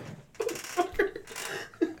ass.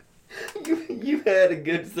 You had a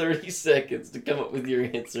good 30 seconds to come up with your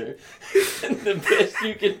answer. And the best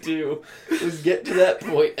you could do was get to that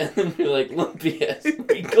point and then be like, lumpy ass,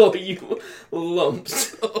 we call you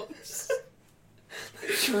lumps.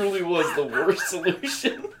 It truly was the worst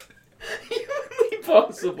solution. You only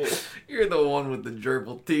possible? You're the one with the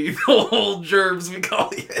gerbil teeth. Old gerbs, we call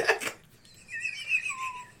you.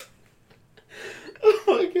 Oh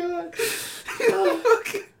my god.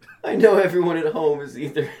 I know everyone at home is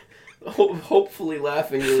either hopefully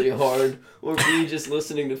laughing really hard or B, just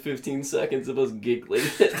listening to 15 seconds of us giggling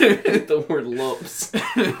at the word lumps.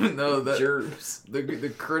 No, that gerbs. The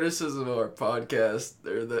criticism of our podcast,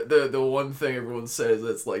 or the one thing everyone says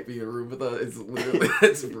that's like being in a room with us, it's literally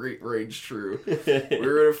it's range true. We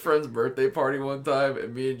were at a friend's birthday party one time,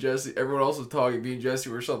 and me and Jesse, everyone else was talking. Me and Jesse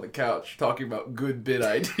were on the couch talking about good bit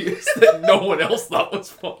ideas that no one else thought was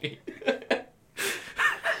funny.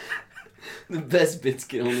 The best bits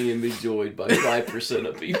can only be enjoyed by 5%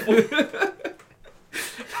 of people.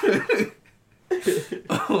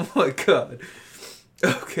 Oh my god.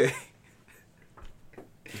 Okay.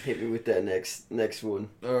 Hit me with that next one.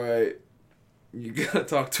 Alright. You gotta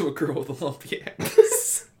talk to a girl with a lumpy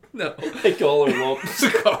ass. No. I call her lumps.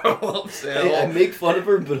 I make fun of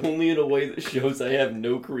her, but only in a way that shows I have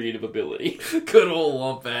no creative ability. Good old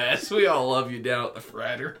lump ass. We all love you down at the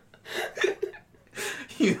fratter.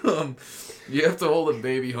 You have to hold a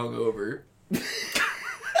baby hungover.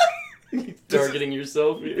 Targeting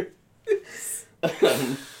yourself here.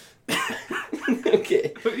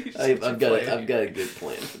 Okay, I've got a good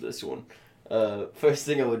plan for this one. First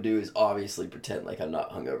thing I would do is obviously pretend like I'm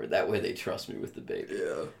not hungover. That way they trust me with the baby.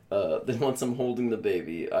 Yeah. Then once I'm holding the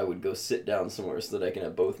baby, I would go sit down somewhere so that I can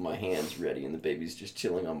have both my hands ready and the baby's just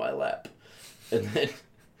chilling on my lap. And then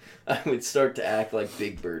I would start to act like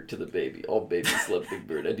Big Bird to the baby. All babies love Big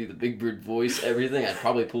Bird. I do the Big Bird voice, everything. I'd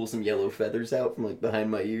probably pull some yellow feathers out from like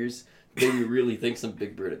behind my ears. Baby really thinks I'm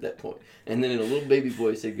Big Bird at that point. And then in a little baby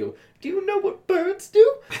voice, I'd go, "Do you know what birds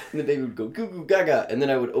do?" And the baby would go, "Goo goo gaga." And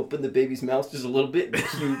then I would open the baby's mouth just a little bit and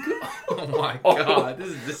puke. Oh my god, this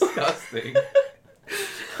is disgusting.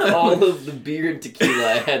 All of the beer and tequila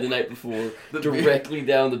I had the night before directly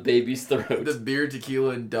down the baby's throat. The beer,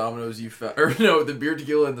 tequila, and Domino's you found, or no, the beer,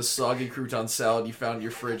 tequila, and the soggy crouton salad you found in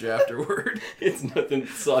your fridge afterward. It's nothing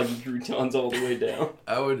soggy croutons all the way down.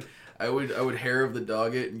 I would hair of the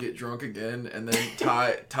dog it and get drunk again, and then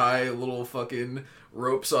tie little fucking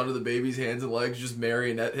ropes onto the baby's hands and legs, just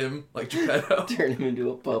marionette him like Geppetto. Turn him into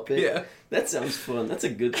a puppet. Yeah, that sounds fun. That's a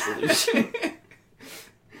good solution.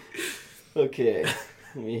 Okay.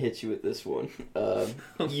 Let me hit you with this one. There's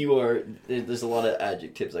a lot of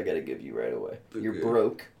adjectives I gotta give you right away. Okay. You're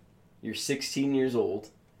broke. You're 16 years old.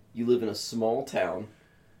 You live in a small town.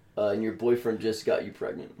 And your boyfriend just got you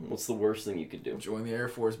pregnant. What's the worst thing you could do? Join the Air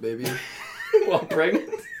Force, baby. While pregnant?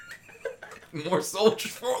 More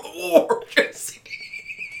soldiers for the war, Jesse.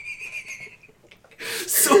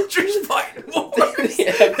 Soldiers fighting wars.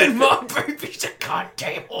 Yeah, and my baby's a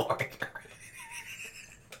goddamn warrior.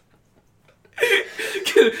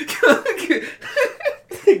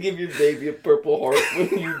 Give your baby a purple heart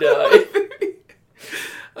when you die.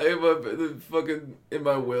 I have the fucking in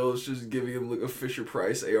my will is just giving him like a Fisher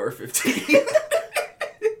Price AR-15.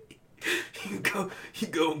 You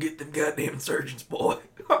go and get them goddamn surgeons, boy.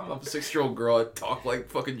 I'm a 6-year-old girl. I talk like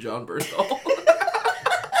fucking John Bernthal.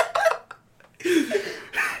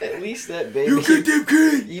 At least that baby. You get them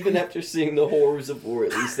kid. Even after seeing the horrors of war,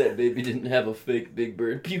 at least that baby didn't have a fake Big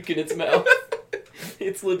Bird puke in its mouth.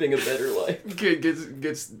 It's living a better life. Kid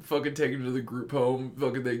gets fucking taken to the group home.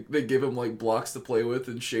 Fucking they give him like blocks to play with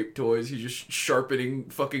and shaped toys. He's just sharpening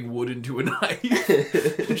fucking wood into a knife.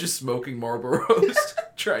 And just smoking Marlboros.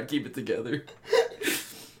 Try and keep it together.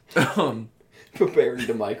 Preparing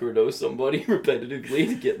to microdose somebody repetitively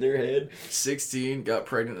to get in their head. 16, got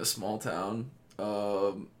pregnant in a small town.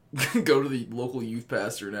 Go to the local youth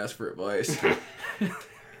pastor and ask for advice.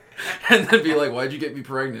 And then be like, "Why'd you get me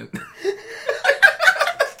pregnant?"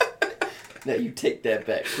 Now you take that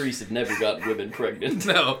back. Priests have never gotten women pregnant.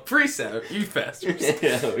 No, priests have. Youth pastors.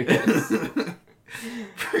 Oh, yes.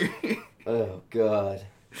 Oh, God.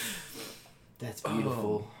 That's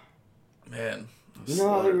beautiful. Oh, man. You know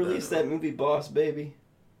how they released that movie Boss Baby?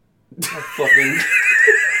 How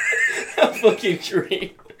fucking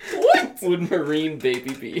dream. What would Marine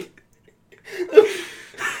Baby be?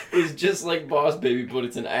 It's just like Boss Baby, but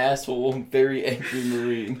it's an asshole, very angry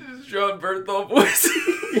Marine. It's John Bernthal voice.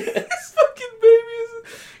 Yes. This fucking baby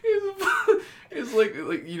is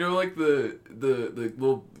like you know, like the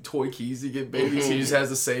little toy keys you get babies. Mm-hmm. He just has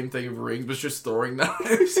the same thing of rings, but it's just throwing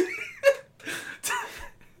knives.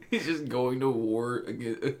 He's just going to war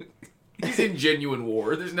again. He's in genuine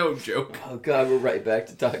war. There's no joke. Oh God, we're right back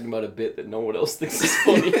to talking about a bit that no one else thinks is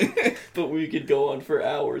funny, but we could go on for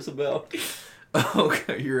hours about.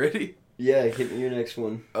 Okay, you ready? Yeah, hit me your next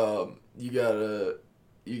one. You gotta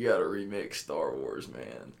remake Star Wars,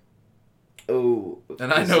 man. Oh.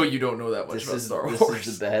 And I know you don't know that much about Star Wars. This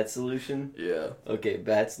is the bad solution? Yeah. Okay,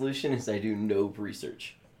 bad solution is I do no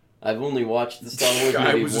research. I've only watched the Star Wars movie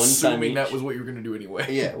I was one time assuming each. that was what you were going to do anyway.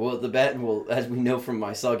 Yeah, well, as we know from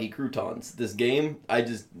my soggy croutons, this game, I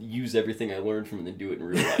just use everything I learned from it and do it in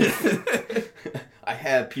real life. I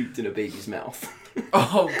have puked in a baby's mouth.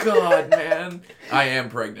 Oh, God, man. I am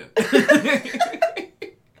pregnant.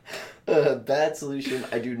 Bad solution,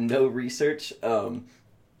 I do no research.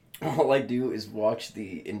 All I do is watch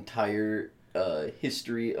the entire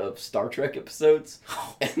history of Star Trek episodes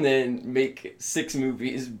and then make 6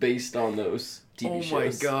 movies based on those TV shows. Oh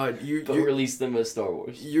my God. But release them as Star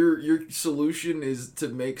Wars. Your solution is to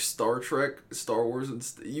make Star Trek, Star Wars, and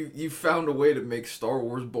you found a way to make Star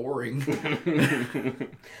Wars boring.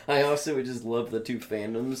 I also would just love the two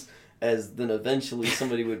fandoms, as then eventually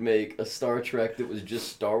somebody would make a Star Trek that was just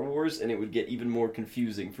Star Wars, and it would get even more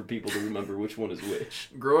confusing for people to remember which one is which.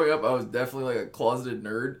 Growing up, I was definitely like a closeted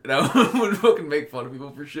nerd, and I would fucking make fun of people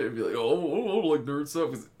for shit and be like, oh like nerd stuff.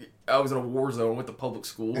 'Cause I was in a war zone, went to public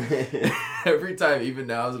school. Every time, even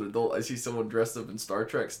now as an adult, I see someone dressed up in Star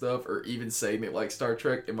Trek stuff, or even saying they like Star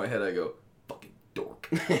Trek, in my head I go, fucking dork.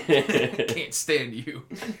 Can't stand you.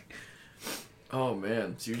 Oh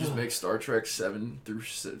man, so you just make Star Trek 7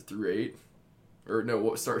 through 8, or no?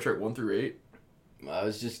 What, Star Trek 1 through 8? I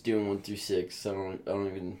was just doing 1 through 6. I don't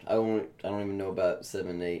even know about 7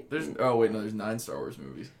 and 8. There's 9 Star Wars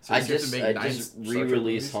movies. So I just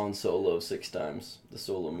re-released Han Solo 6 times, the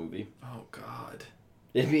Solo movie. Oh God,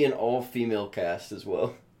 it'd be an all-female cast as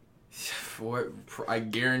well. What? I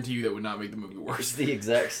guarantee you that would not make the movie worse. It's the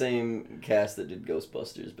exact same cast that did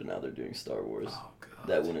Ghostbusters, but now they're doing Star Wars. Oh God.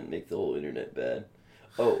 That wouldn't make the whole internet bad.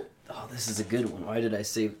 Oh, this is a good one. Why did I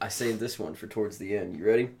save this one for towards the end? You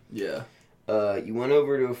ready? Yeah. You went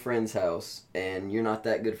over to a friend's house, and you're not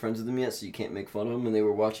that good friends with them yet, so you can't make fun of them, and they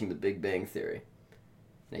were watching The Big Bang Theory.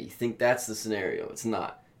 Now, you think that's the scenario. It's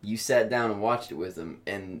not. You sat down and watched it with them,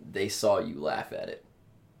 and they saw you laugh at it.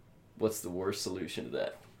 What's the worst solution to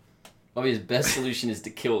that? Obviously, the best solution is to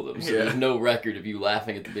kill them, so there's no record of you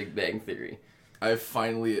laughing at The Big Bang Theory. I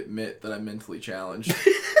finally admit that I'm mentally challenged.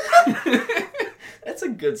 That's a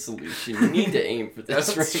good solution. You need to aim for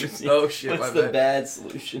this. Oh shit! What's the bad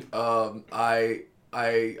solution? I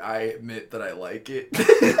admit that I like it.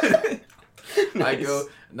 Nice. I go.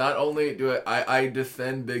 Not only do I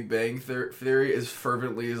defend Big Bang Theory as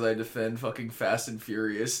fervently as I defend fucking Fast and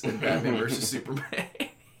Furious and Batman vs Superman.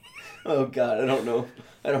 Oh God, I don't know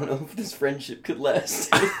if this friendship could last.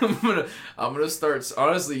 I'm gonna start.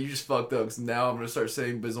 Honestly, you just fucked up. 'Cause now I'm gonna start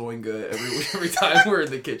saying Bazoinga every time we're in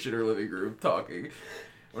the kitchen or living room talking.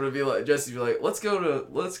 I'm gonna be like, Jesse, be like, let's go to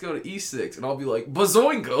E6, and I'll be like,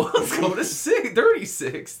 Bazoinga, let's go to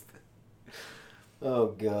 36th. Oh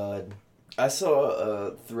God, I saw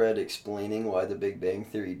a thread explaining why The Big Bang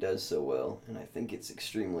Theory does so well, and I think it's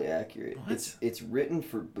extremely accurate. What? It's written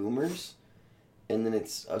for boomers. And then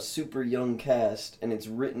it's a super young cast, and it's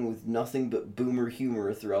written with nothing but boomer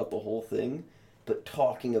humor throughout the whole thing, but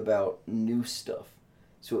talking about new stuff.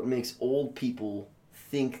 So it makes old people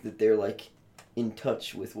think that they're, like, in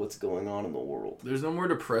touch with what's going on in the world. There's no more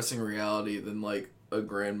depressing reality than, like, a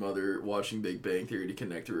grandmother watching Big Bang Theory to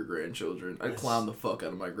connect to her grandchildren. I'd clown the fuck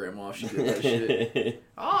out of my grandma if she did that shit.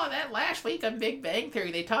 Oh, that last week on Big Bang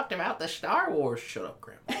Theory, they talked about the Star Wars. Shut up,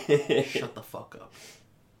 Grandma. Shut the fuck up.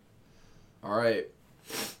 Alright.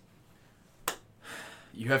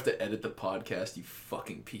 You have to edit the podcast, you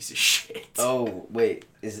fucking piece of shit. Oh, wait.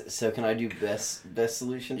 So can I do best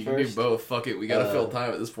solution you first? You can do both. Fuck it. We gotta fill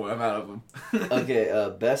time at this point. I'm out of them.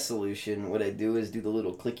 Okay, best solution. What I do is do the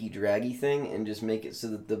little clicky draggy thing and just make it so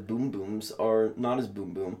that the boom booms are not as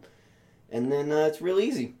boom boom. And then it's real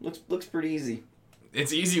easy. Looks pretty easy.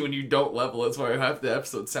 It's easy when you don't level. That's why half the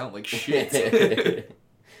episodes sound like shit.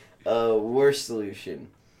 Worst solution.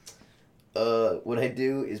 What I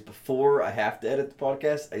do is before I have to edit the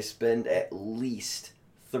podcast, I spend at least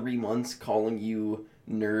 3 months calling you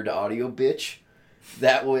nerd audio bitch.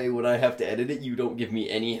 That way, when I have to edit it, you don't give me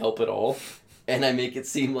any help at all. And I make it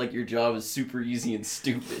seem like your job is super easy and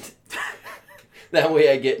stupid. That way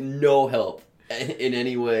I get no help in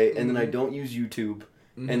any way. And then I don't use YouTube.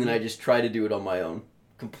 And then I just try to do it on my own.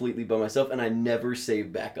 Completely by myself. And I never save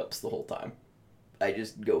backups the whole time. I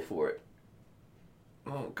just go for it.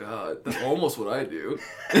 Oh God, that's almost what I do.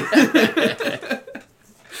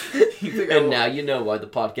 Now you know why the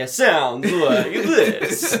podcast sounds like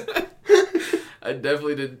this. I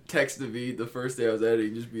definitely did text David the first day I was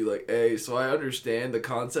editing, just be like, hey, so I understand the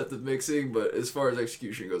concept of mixing, but as far as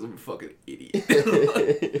execution goes, I'm a fucking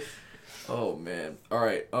idiot. Oh man.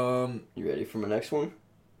 Alright, You ready for my next one?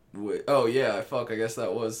 Wait, oh yeah, I guess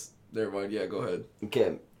that was Never mind. Yeah, go ahead.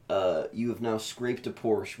 Okay. You have now scraped a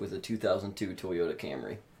Porsche with a 2002 Toyota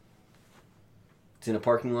Camry. It's in a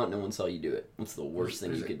parking lot. No one saw you do it. What's the worst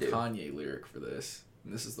thing you could do? There's a Kanye lyric for this.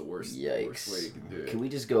 And this is the worst way you can do it. Can we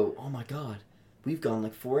just go, oh my god, we've gone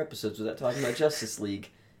like 4 episodes without talking about Justice League.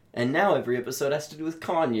 And now every episode has to do with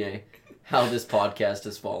Kanye. How this podcast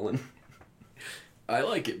has fallen. I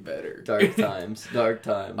like it better. Dark times.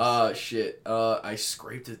 Shit. I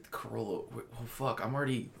scraped a Corolla. Oh, fuck. I'm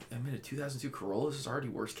in a 2002 Corolla. This is already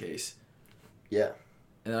worst case. Yeah.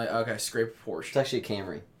 And I scraped a Porsche. It's actually a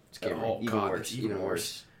Camry. It's a Camry. Oh, even God, worse. even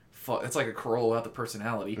worse. Fuck. It's like a Corolla without the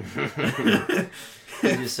personality.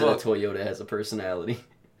 You just said a Toyota has a personality.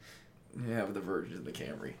 Yeah, but the Verge is the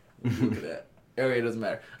Camry. Look at that. Okay, it doesn't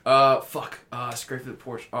matter. Fuck. Scrape the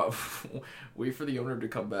Porsche. Wait for the owner to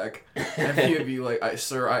come back. And he'd be like,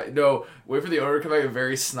 no. Wait for the owner to come back and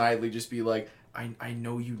very snidely just be like, I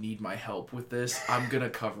know you need my help with this. I'm gonna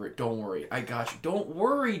cover it. Don't worry. I got you. Don't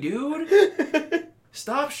worry, dude.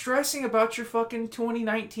 Stop stressing about your fucking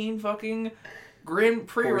 2019 fucking Grand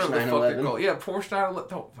Prix. Porsche 911. Yeah, Porsche 911.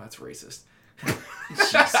 Don't. That's racist.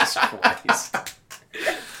 Jesus Christ.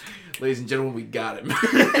 Ladies and gentlemen, we got him.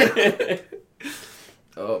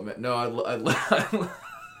 Oh man, no,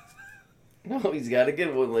 No, he's got a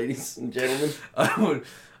good one, ladies and gentlemen.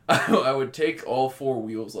 I would take all 4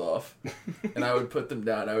 wheels off, and I would put them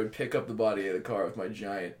down. I would pick up the body of the car with my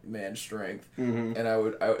giant man strength, and I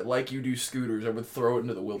would like you do scooters. I would throw it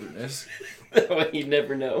into the wilderness. That way you'd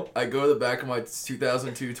never know. I go to the back of my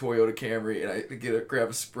 2002 Toyota Camry, and I grab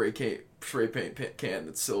a spray paint can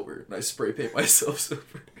that's silver, and I spray paint myself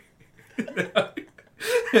silver.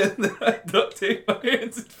 And then I duct tape my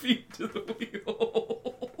hands and feet to the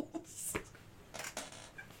wheels.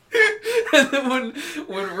 And then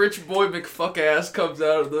when rich boy McFuck-ass comes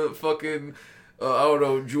out of the fucking,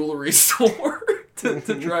 jewelry store to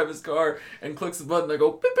drive his car and clicks the button, I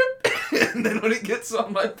go, beep, beep. And then when he gets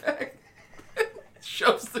on my back,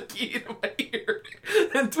 shoves the key into my ear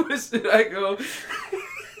and twists it, I go...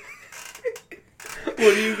 What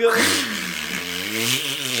do you go?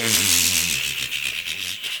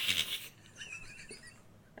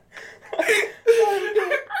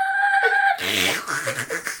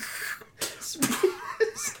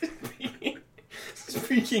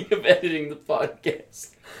 Speaking of editing the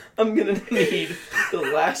podcast, I'm gonna need the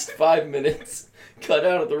last 5 minutes cut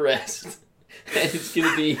out of the rest, and it's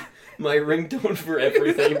gonna be my ringtone for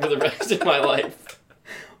everything for the rest of my life.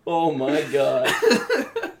 Oh my god.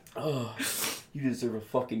 Oh, you deserve a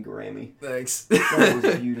fucking Grammy. Thanks. That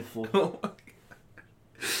was beautiful. Oh my God.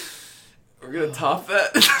 We're gonna top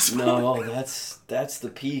that? No, that's the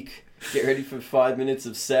peak. Get ready for 5 minutes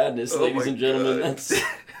of sadness, ladies and gentlemen. God.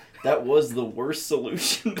 That was the worst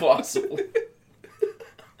solution possible.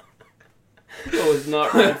 I was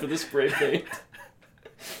not ready for the spray paint.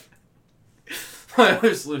 My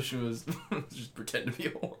other solution was just pretend to be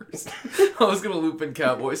a horse. I was gonna loop in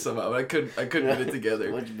cowboy somehow, but I couldn't put it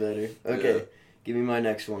together. Much better. Okay, yeah. Give me my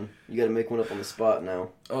next one. You gotta make one up on the spot now.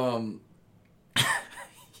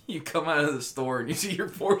 You come out of the store and you see your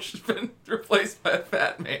Porsche has been replaced by a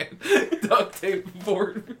fat man. Duct tape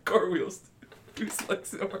board car wheels. Who's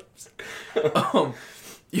legs and arms.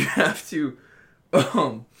 You have to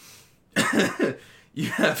you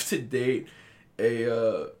have to date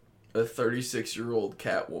a 36-year-old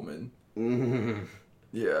cat woman. Mm-hmm.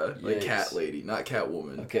 Yeah, like Yikes. Cat lady, not cat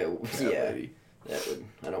woman. Okay, cat yeah. Lady. That would.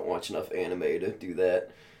 I don't watch enough anime to do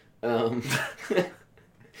that. I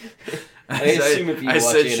assume if you watch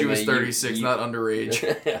said anime, she was 36, not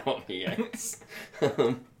underage. Oh, yes.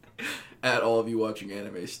 At all of you watching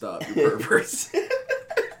anime, stop, you perverts.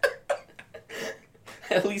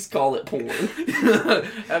 At least call it porn.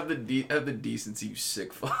 have the decency, you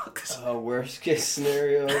sick fucks. Worst case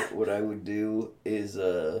scenario, what I would do is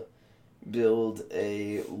build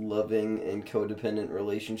a loving and codependent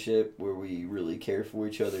relationship where we really care for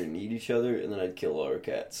each other and need each other, and then I'd kill all our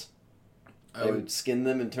cats. I would skin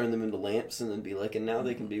them and turn them into lamps, and then be like, and now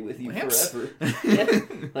they can be with you forever. Yeah,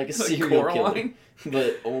 like a serial killer,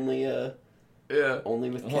 but only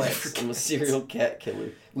with cats. I'm a serial cat killer.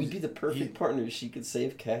 We'd be the perfect partners. She could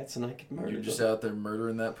save cats, and I could murder them. You're just out there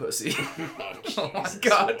murdering that pussy. Oh my wow.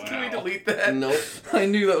 god, can we delete that? Nope. I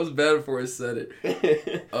knew that was bad before I said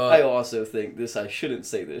it. I also think I shouldn't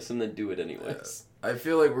say this, and then do it anyways. I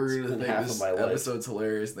feel like we're going to think half this of my life. episode's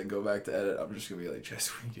hilarious, and then go back to edit. I'm just going to be like,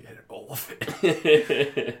 Jess, we need to edit all of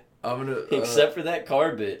it. I'm gonna Except for that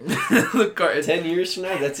car bit. the car. 10 years from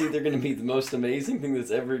now, that's either going to be the most amazing thing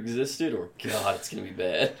that's ever existed, or God, it's going to be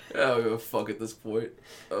bad. Oh, fuck at this point.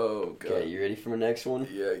 Oh god. Okay, you ready for my next one?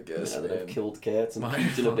 Yeah, I guess. Now that man. I've killed cats and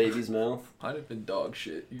peed in a baby's mouth. I'd have been dog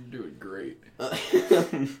shit. You're doing great.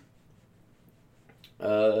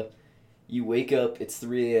 You wake up, it's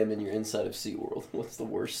 3 a.m. and you're inside of SeaWorld. What's the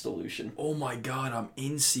worst solution? Oh my god, I'm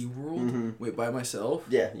in SeaWorld? Mm-hmm. Wait, by myself?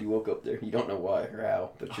 Yeah, you woke up there. You don't know why or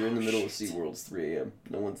how, but you're in the middle shit. of SeaWorld. It's 3 a.m.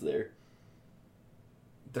 No one's there.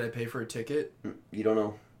 Did I pay for a ticket? You don't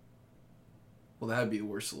know. Well, that'd be a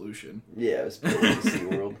worse solution. Yeah, it's built into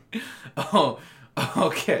SeaWorld. Oh,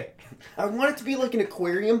 okay. I want it to be like an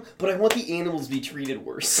aquarium, but I want the animals to be treated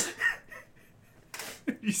worse.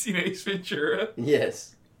 Have you seen Ace Ventura?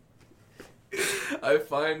 Yes. I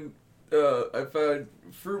find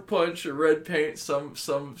fruit punch or red paint, some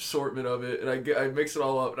assortment of it, and I mix it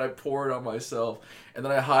all up and I pour it on myself, and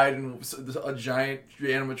then I hide in a giant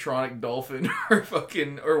animatronic dolphin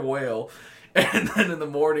or whale, and then in the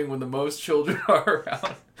morning when the most children are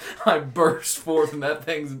around, I burst forth in that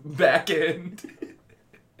thing's back end,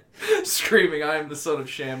 screaming, "I am the son of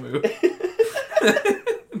Shamu."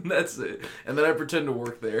 And that's it. And then I pretend to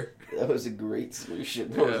work there. That was a great solution.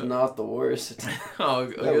 That was not the worst. Oh,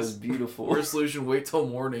 That was beautiful. Worst solution, wait till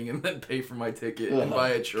morning and then pay for my ticket and buy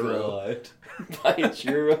a churro. Buy a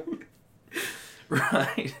churro?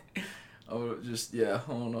 Right. Oh, just, yeah,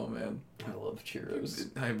 I don't know, man. I love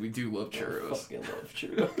churros. We do love churros. I fucking love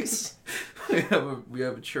churros. we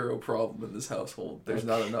have a churro problem in this household. There's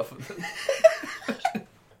not enough of them.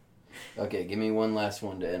 Okay, give me one last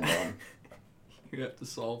one to end on. You have to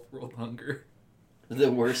solve world hunger.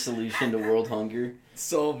 The worst solution to world hunger?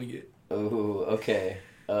 Solving it. Oh, okay.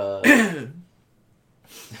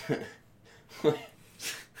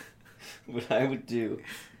 What I would do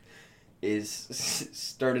is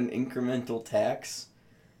start an incremental tax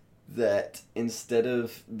that instead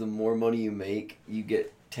of the more money you make, you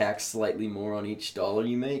get taxed slightly more on each dollar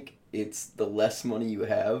you make. It's the less money you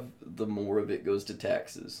have, the more of it goes to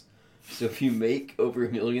taxes. So if you make over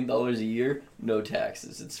 $1 million a year, no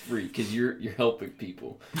taxes. It's free because you're helping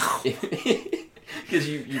people. Because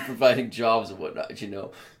you're providing jobs and whatnot, you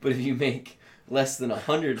know. But if you make less than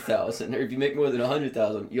 100,000, or if you make more than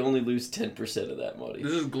 100,000, you only lose 10% of that money.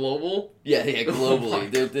 This is global? Yeah,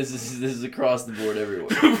 globally. Oh this is across the board everywhere.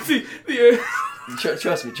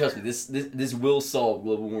 Trust me. This will solve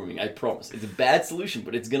global warming. I promise. It's a bad solution,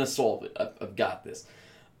 but it's gonna solve it. I've got this.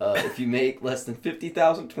 If you make less than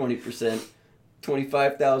 50,000, 20%,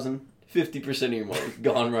 25,000, 50% of your money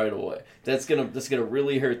gone right away. That's gonna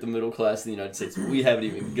really hurt the middle class of the United States. We haven't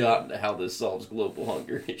even gotten to how this solves global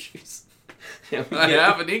hunger issues. I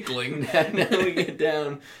have an inkling. Now we get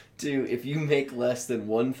down to if you make less than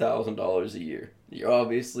 $1,000 a year, you're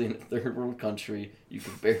obviously in a third world country. You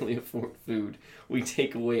can barely afford food. We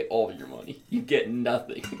take away all your money. You get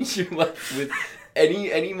nothing. You're left with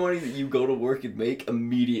any money that you go to work and make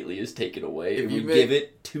immediately is taken away, and we give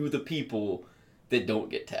it to the people that don't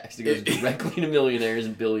get taxed. It goes directly to millionaires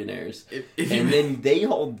and billionaires, and then they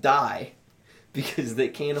all die because they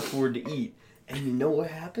can't afford to eat. And you know what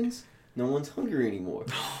happens? No one's hungry anymore.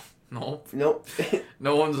 Nope. Nope.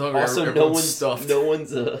 No one's hungry. Also, no one's stuffed.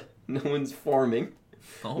 No one's farming,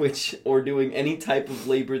 or doing any type of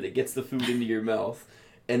labor that gets the food into your mouth.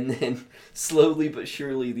 And then, slowly but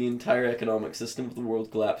surely, the entire economic system of the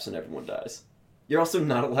world collapses and everyone dies. You're also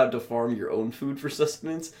not allowed to farm your own food for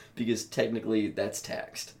sustenance, because technically that's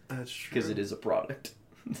taxed. That's true. Because it is a product.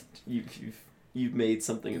 You've made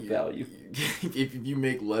something of value. If you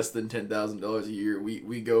make less than $10,000 a year,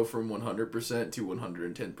 we go from 100% to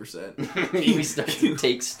 110%. We start to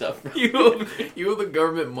take stuff. You owe the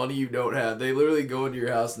government money you don't have. They literally go into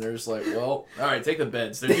your house and they're just like, well, all right, take the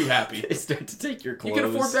beds. They're too happy. They start to take your clothes. You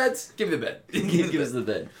can afford beds? Give me the bed. Give us the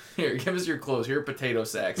bed. Here, give us your clothes. Here are potato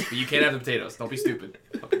sacks. But you can't have the potatoes. Don't be stupid.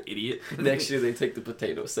 Fucking idiot. Next year they take the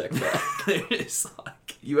potato sack back. It's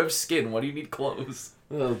like, you have skin. Why do you need clothes?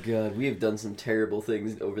 Oh god, we have done some terrible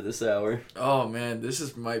things over this hour. Oh man,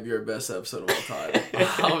 might be our best episode of all time.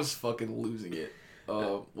 I was fucking losing it.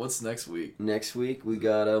 What's next week? Next week we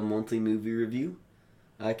got a monthly movie review.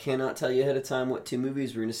 I cannot tell you ahead of time what 2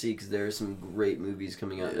 movies we're going to see because there are some great movies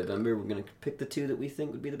coming out in November. We're going to pick the 2 that we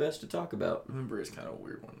think would be the best to talk about. November is kind of a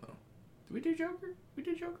weird one though. Did we do Joker? We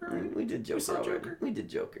did Joker already? We did Joker. We saw Joker. We did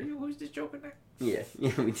Joker. Who's this Joker now? Yeah,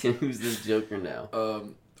 we did. Who's this Joker now?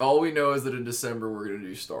 All we know is that in December we're going to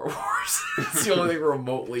do Star Wars. It's the only thing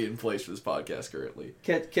remotely in place for this podcast currently.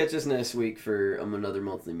 Catch us next week for another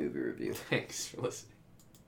monthly movie review. Thanks for listening.